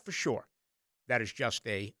know that for sure. That is just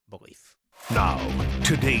a belief. Now,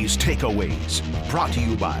 today's takeaways, brought to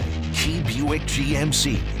you by Key Buick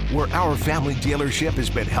GMC, where our family dealership has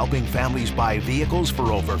been helping families buy vehicles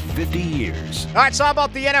for over 50 years. All right, so how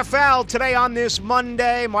about the NFL today on this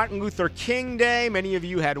Monday, Martin Luther King Day? Many of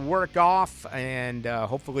you had work off, and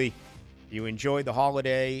hopefully you enjoyed the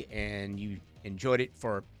holiday, and you enjoyed it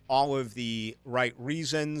for all of the right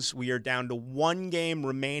reasons. We are down to one game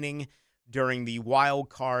remaining during the wild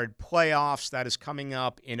card playoffs. That is coming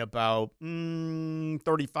up in about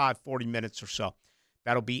 35, 40 minutes or so.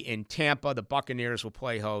 That'll be in Tampa. The Buccaneers will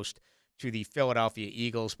play host to the Philadelphia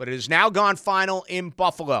Eagles. But it has now gone final in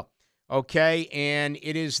Buffalo, okay? And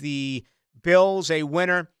it is the Bills, a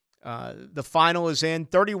winner. The final is in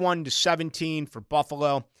 31-17 for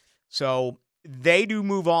Buffalo. So they do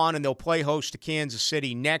move on, and they'll play host to Kansas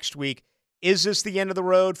City next week. Is this the end of the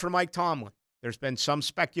road for Mike Tomlin? There's been some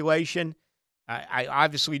speculation. I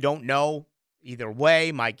obviously don't know either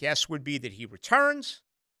way. My guess would be that he returns.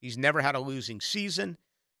 He's never had a losing season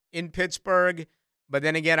in Pittsburgh. But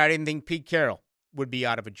then again, I didn't think Pete Carroll would be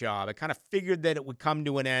out of a job. I kind of figured that it would come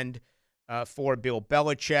to an end for Bill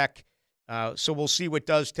Belichick. So we'll see what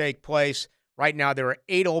does take place. Right now, there are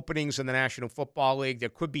 8 openings in the National Football League. There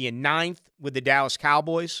could be a 9th with the Dallas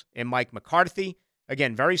Cowboys and Mike McCarthy.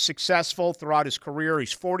 Again, very successful throughout his career.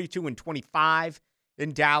 He's 42-25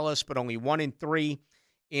 in Dallas, but only 1-3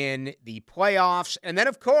 in the playoffs. And then,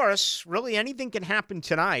 of course, really anything can happen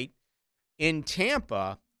tonight in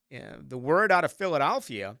Tampa. The word out of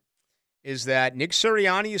Philadelphia is that Nick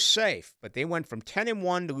Sirianni is safe, but they went from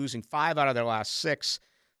 10-1 to losing 5 out of their last 6.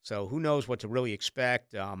 So who knows what to really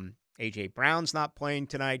expect. A.J. Brown's not playing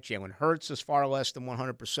tonight. Jalen Hurts is far less than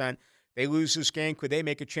 100%. They lose this game. Could they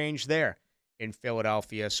make a change there in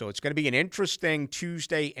Philadelphia? So it's going to be an interesting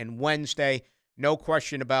Tuesday and Wednesday. No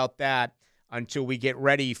question about that until we get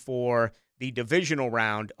ready for the divisional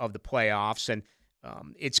round of the playoffs. And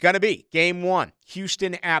it's going to be Game 1,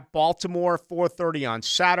 Houston at Baltimore, 4:30 on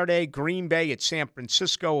Saturday. Green Bay at San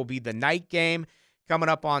Francisco will be the night game coming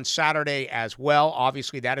up on Saturday as well.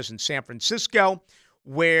 Obviously, that is in San Francisco,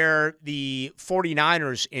 where the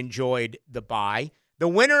 49ers enjoyed the bye. The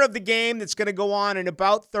winner of the game that's going to go on in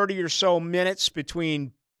about 30 or so minutes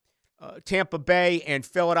between Tampa Bay and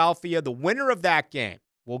Philadelphia, the winner of that game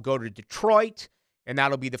will go to Detroit, and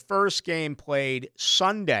that'll be the first game played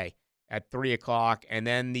Sunday at 3 o'clock. And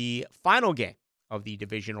then the final game of the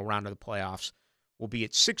divisional round of the playoffs will be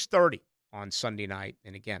at 6:30 on Sunday night.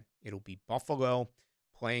 And again, it'll be Buffalo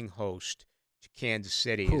playing host to Kansas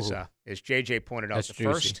City. As JJ pointed out, That's the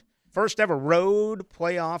juicy. first ever road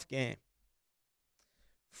playoff game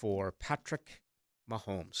for Patrick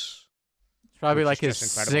Mahomes. It's probably Which like is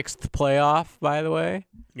his just incredible. 6th playoff, by the way.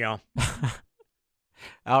 Yeah.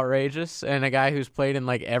 Outrageous. And a guy who's played in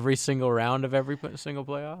like every single round of every single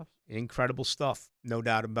playoff. Incredible stuff. No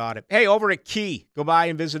doubt about it. Hey, over at Key, go by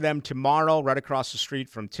and visit them tomorrow, right across the street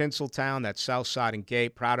from Tinseltown. That's Southside and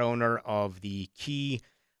Gate, proud owner of the Key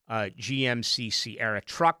GMC Sierra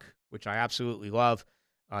truck, which I absolutely love.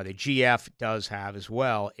 The GF does have as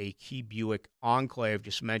well a Key Buick Enclave.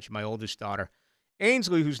 Just mentioned my oldest daughter,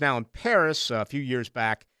 Ainsley, who's now in Paris. A few years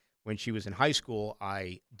back when she was in high school,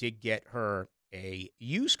 I did get her a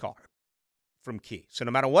used car from Key. So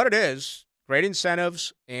no matter what it is, great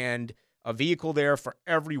incentives and a vehicle there for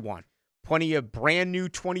everyone. Plenty of brand new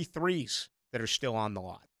 23s that are still on the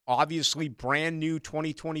lot. Obviously, brand new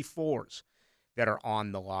 2024s that are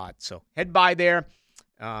on the lot. So head by there.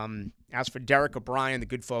 As for Derek O'Brien, the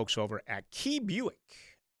good folks over at Key Buick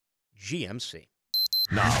GMC.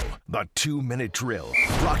 Now, the 2-minute drill,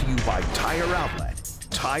 brought to you by Tire Outlet.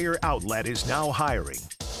 Tire Outlet is now hiring.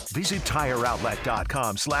 Visit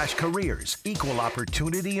TireOutlet.com/careers. Equal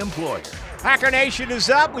opportunity employer. Packer Nation is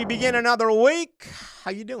up. We begin another week.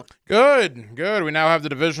 How you doing? Good. We now have the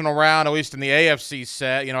divisional round, at least in the AFC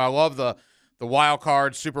set. You know, I love the wild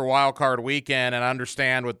card, super wild card weekend, and I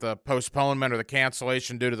understand with the postponement or the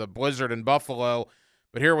cancellation due to the blizzard in Buffalo.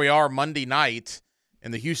 But here we are Monday night,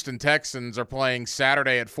 and the Houston Texans are playing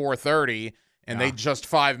Saturday at 4:30, and they just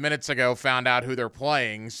 5 minutes ago found out who they're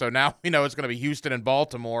playing. So now we know it's going to be Houston and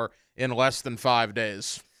Baltimore in less than 5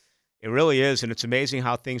 days. It really is, and it's amazing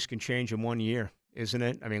how things can change in 1 year, isn't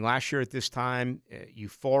it? I mean, last year at this time,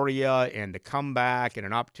 euphoria and the comeback and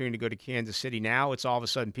an opportunity to go to Kansas City. Now it's all of a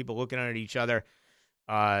sudden people looking at each other.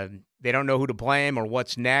 They don't know who to blame or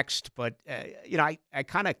what's next. But, I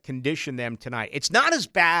kind of conditioned them tonight. It's not as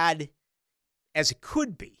bad as it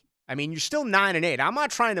could be. I mean, you're still 9-8. I'm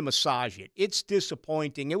not trying to massage it. It's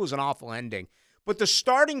disappointing. It was an awful ending. But the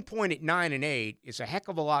starting point at 9-8 is a heck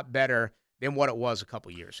of a lot better than what it was a couple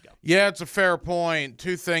years ago. Yeah, it's a fair point.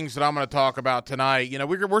 2 things that I'm going to talk about tonight. You know,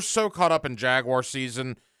 we're so caught up in Jaguar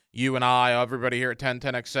season, you and I, everybody here at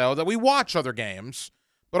 1010XL, that we watch other games,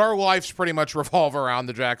 but our lives pretty much revolve around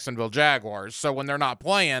the Jacksonville Jaguars. So when they're not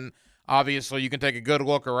playing, obviously you can take a good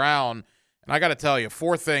look around. And I got to tell you,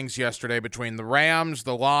 4 things yesterday between the Rams,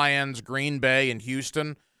 the Lions, Green Bay, and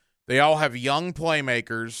Houston. They all have young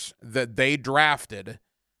playmakers that they drafted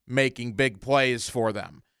making big plays for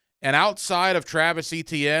them. And outside of Travis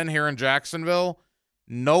Etienne here in Jacksonville,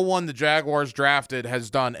 no one the Jaguars drafted has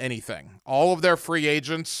done anything. All of their free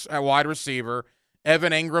agents at wide receiver,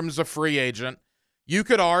 Evan Ingram's a free agent. You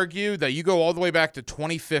could argue that you go all the way back to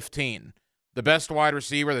 2015. The best wide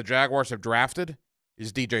receiver the Jaguars have drafted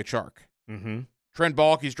is DJ Chark. Mm-hmm. Trent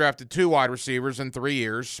Baalke's drafted 2 wide receivers in 3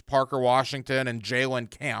 years, Parker Washington and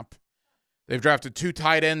Jalen Camp. They've drafted 2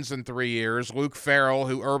 tight ends in 3 years, Luke Farrell,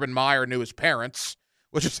 who Urban Meyer knew his parents,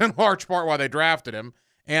 which is in large part why they drafted him,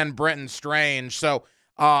 and Brenton Strange. So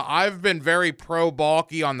I've been very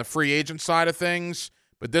pro-Baalke on the free agent side of things,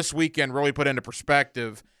 but this weekend really put into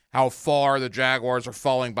perspective how far the Jaguars are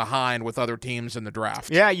falling behind with other teams in the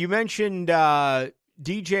draft. Yeah, you mentioned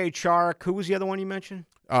DJ Chark. Who was the other one you mentioned?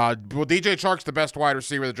 Well, DJ Chark's the best wide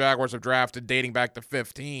receiver the Jaguars have drafted dating back to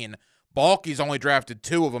 15. Balky's only drafted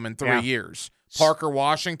 2 of them in 3 years. Parker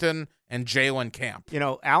Washington and Jalen Camp.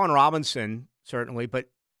 Allen Robinson, certainly, but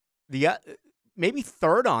the maybe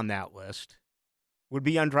third on that list would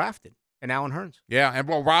be undrafted, and Allen Hurns. Yeah, and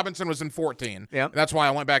Robinson was in 14. Yeah, that's why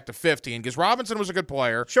I went back to 15, because Robinson was a good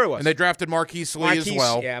player. Sure was. And they drafted Marquise Lee as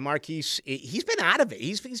well. Yeah, Marquise. He's been out of it.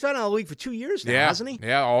 He's been out of the league for 2 years now, hasn't he?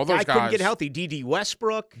 Yeah, all those guys. Couldn't get healthy. D.D.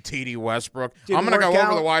 Westbrook. I'm going to go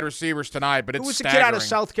over the wide receivers tonight, but it's staggering. Who was the kid out of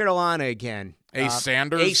South Carolina again? Ace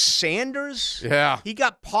Sanders. Ace Sanders? Yeah. He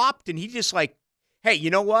got popped, and he just hey, you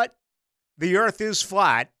know what? The earth is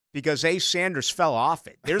flat because Ace Sanders fell off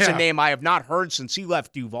it. There's a name I have not heard since he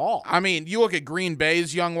left Duval. I mean, you look at Green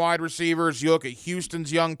Bay's young wide receivers. You look at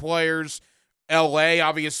Houston's young players. L.A.,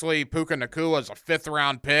 obviously, Puka Nacua is a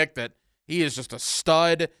 5th-round pick that he is just a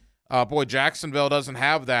stud. Jacksonville doesn't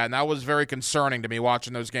have that, and that was very concerning to me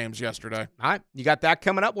watching those games yesterday. All right, you got that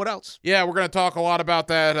coming up. What else? Yeah, we're going to talk a lot about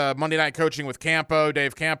that Monday Night Coaching with Campo.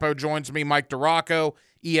 Dave Campo joins me. Mike DeRocco,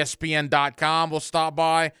 ESPN.com will stop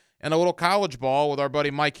by, and a little college ball with our buddy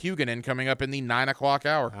Mike Huguenin coming up in the 9 o'clock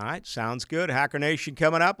hour. All right, sounds good. Hacker Nation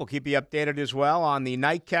coming up. We'll keep you updated as well on the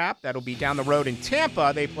nightcap. That'll be down the road in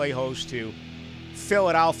Tampa. They play host to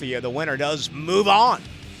Philadelphia. The winner does move on,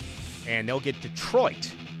 and they'll get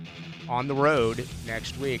Detroit on the road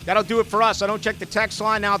next week. That'll do it for us. I don't check the text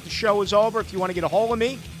line now that the show is over. If you want to get a hold of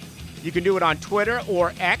me, you can do it on Twitter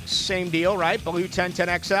or X. Same deal, right? Ballou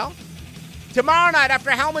 1010XL. Tomorrow night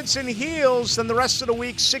after Helmets and Heels, then the rest of the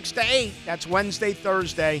week 6 to 8. That's Wednesday,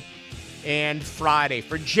 Thursday, and Friday.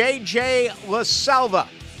 For JJ LaSelva,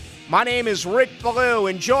 my name is Rick Ballou.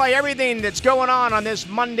 Enjoy everything that's going on this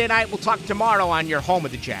Monday night. We'll talk tomorrow on your home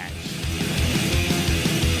of the Jags.